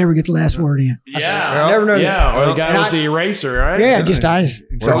win or never get the last word in. Yeah. Never know that. Yeah. Or the guy with the eraser, right? Yeah, I Words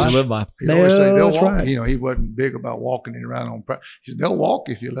to live by. He always say they'll That's walk. right. He wasn't big about walking it around on practice. He said they'll walk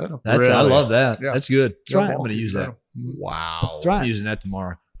if you let them. I Really? love that. Yeah. That's good. right. I'm going to use that. Wow. That's right. I'm using that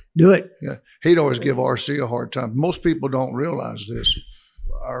tomorrow. Do it. Yeah, he'd always give RC a hard time. Most people don't realize this.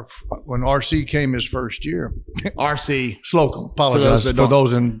 When RC came his first year, RC. Slocum, apologize for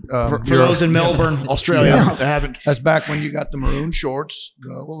those in For Europe. those in Melbourne, Australia, that haven't. That's back when you got the maroon shorts.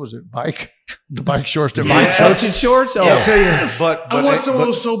 What was it? The bike shorts. The Yes. Coaching shorts? Oh, Yeah. Yes. But I want someone who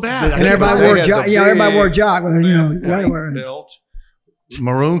was so bad. And everybody wore jog. Right away. Belt,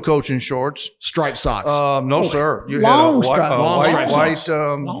 maroon coaching shorts. Striped socks. No, sir. You Long had stripe- a long white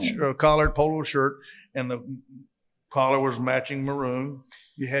stripe collared polo shirt, and the collar was matching maroon.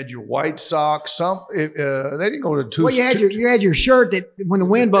 You had your white socks. They didn't go to two. Well, you had your shirt that when the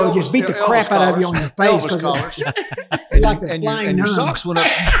wind blows, just beat the crap out of you on your face. Elvis collars. Like the and flying your nun. socks went up.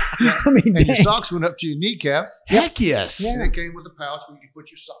 I mean, And your dang. socks went up to your kneecap. Heck yes. And it came with a pouch where you could put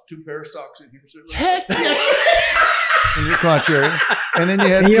your 2 pair of socks in here. So it looked Heck yes. in your crotch area. And then you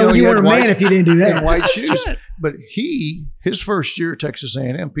had, And you weren't a man if you didn't do and that. white shoes. But his first year at Texas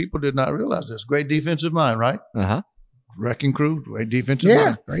A&M, people did not realize this. Great defensive mind, right? Uh-huh. Wrecking crew, great defensive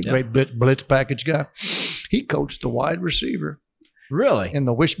Yeah. mind. Great blitz package guy. He coached the wide receiver Really? in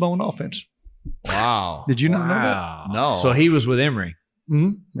the wishbone offense. Wow. Did you not know that? Wow. No. So he was with Emory. Mm-hmm.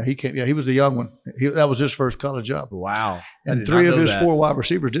 No, he came. Yeah, he was the young one. That was his first college job. Wow. I And did 3 not of know his that. 4 wide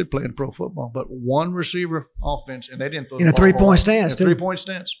receivers did play in pro football, but 1 receiver offense, and they didn't throw In the a ball three-point hard. stance, In a too. 3-point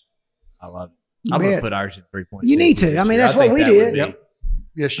stance. I love it. You I'm going to bet. put ours in 3 points. You need to. I mean, that's what we did. Yep.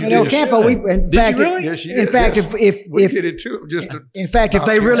 Yes, you In did. El Campo, in you fact, really? Yes, you in did. fact, Yes. if We did it too. Just to in fact, if mock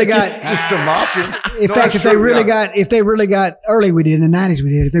they you. really got, just to mock you. in No, fact, that's if they true, really yeah. got early, we did in the '90s. We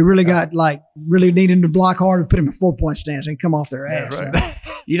did. If they really got really needed to block hard, we put them in 4-point stance and come off their ass. That's right. Right?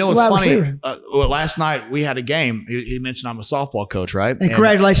 You know what's Wide funny? receiver. Last night we had a game. He mentioned I'm a softball coach, right? And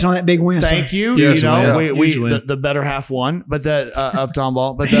congratulations on that big win. Thank sir. you. Yes, you know, win. we Huge win. the better half won, but of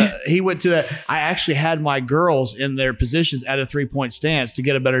Tomball. But he went to that. I actually had my girls in their positions at a 3-point stance to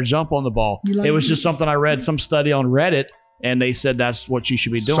get a better jump on the ball. You like It was it? just something I read some study on Reddit, and they said that's what you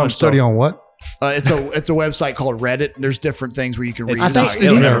should be doing. Some study So, on what? it's a website called Reddit. There's different things where you can read. I think. It'll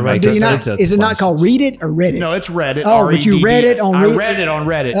Do you, never make do you it. not? It's a Is it not called Read It or Reddit? No, it's Reddit. Oh, but you read it on I Reddit? read it on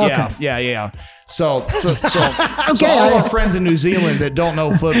Reddit. Okay. Yeah. So all I- our friends in New Zealand that don't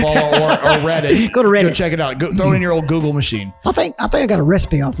know football or Reddit, Go to Reddit. Go check it out. Go, throw it in your old Google machine. I think I got a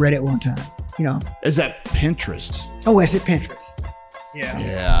recipe off Reddit one time. You know. Is that Pinterest? Oh, is it Pinterest? Yeah.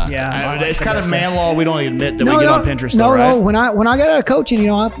 Yeah, It's kind of that's man law. We don't admit that we get on Pinterest. No, though, right? no. When I got out of coaching,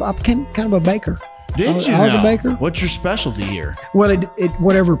 I became kind of a baker. Did you? I was a baker. What's your specialty here? Well, it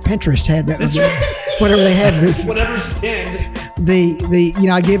whatever Pinterest had that was whatever they had. Whatever's pinned.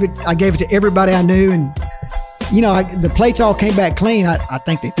 I gave it to everybody I knew, and the plates all came back clean. I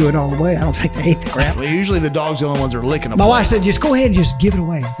think they threw it all away. I don't think they ate the crap. Well, usually the dogs are the only ones that are licking them. My wife said, just go ahead and just give it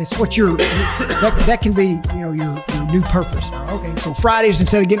away. That's what that can be, your new purpose. Okay, so Fridays,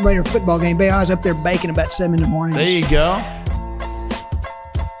 instead of getting ready for a football game, I was up there baking about 7 in the morning. There you go.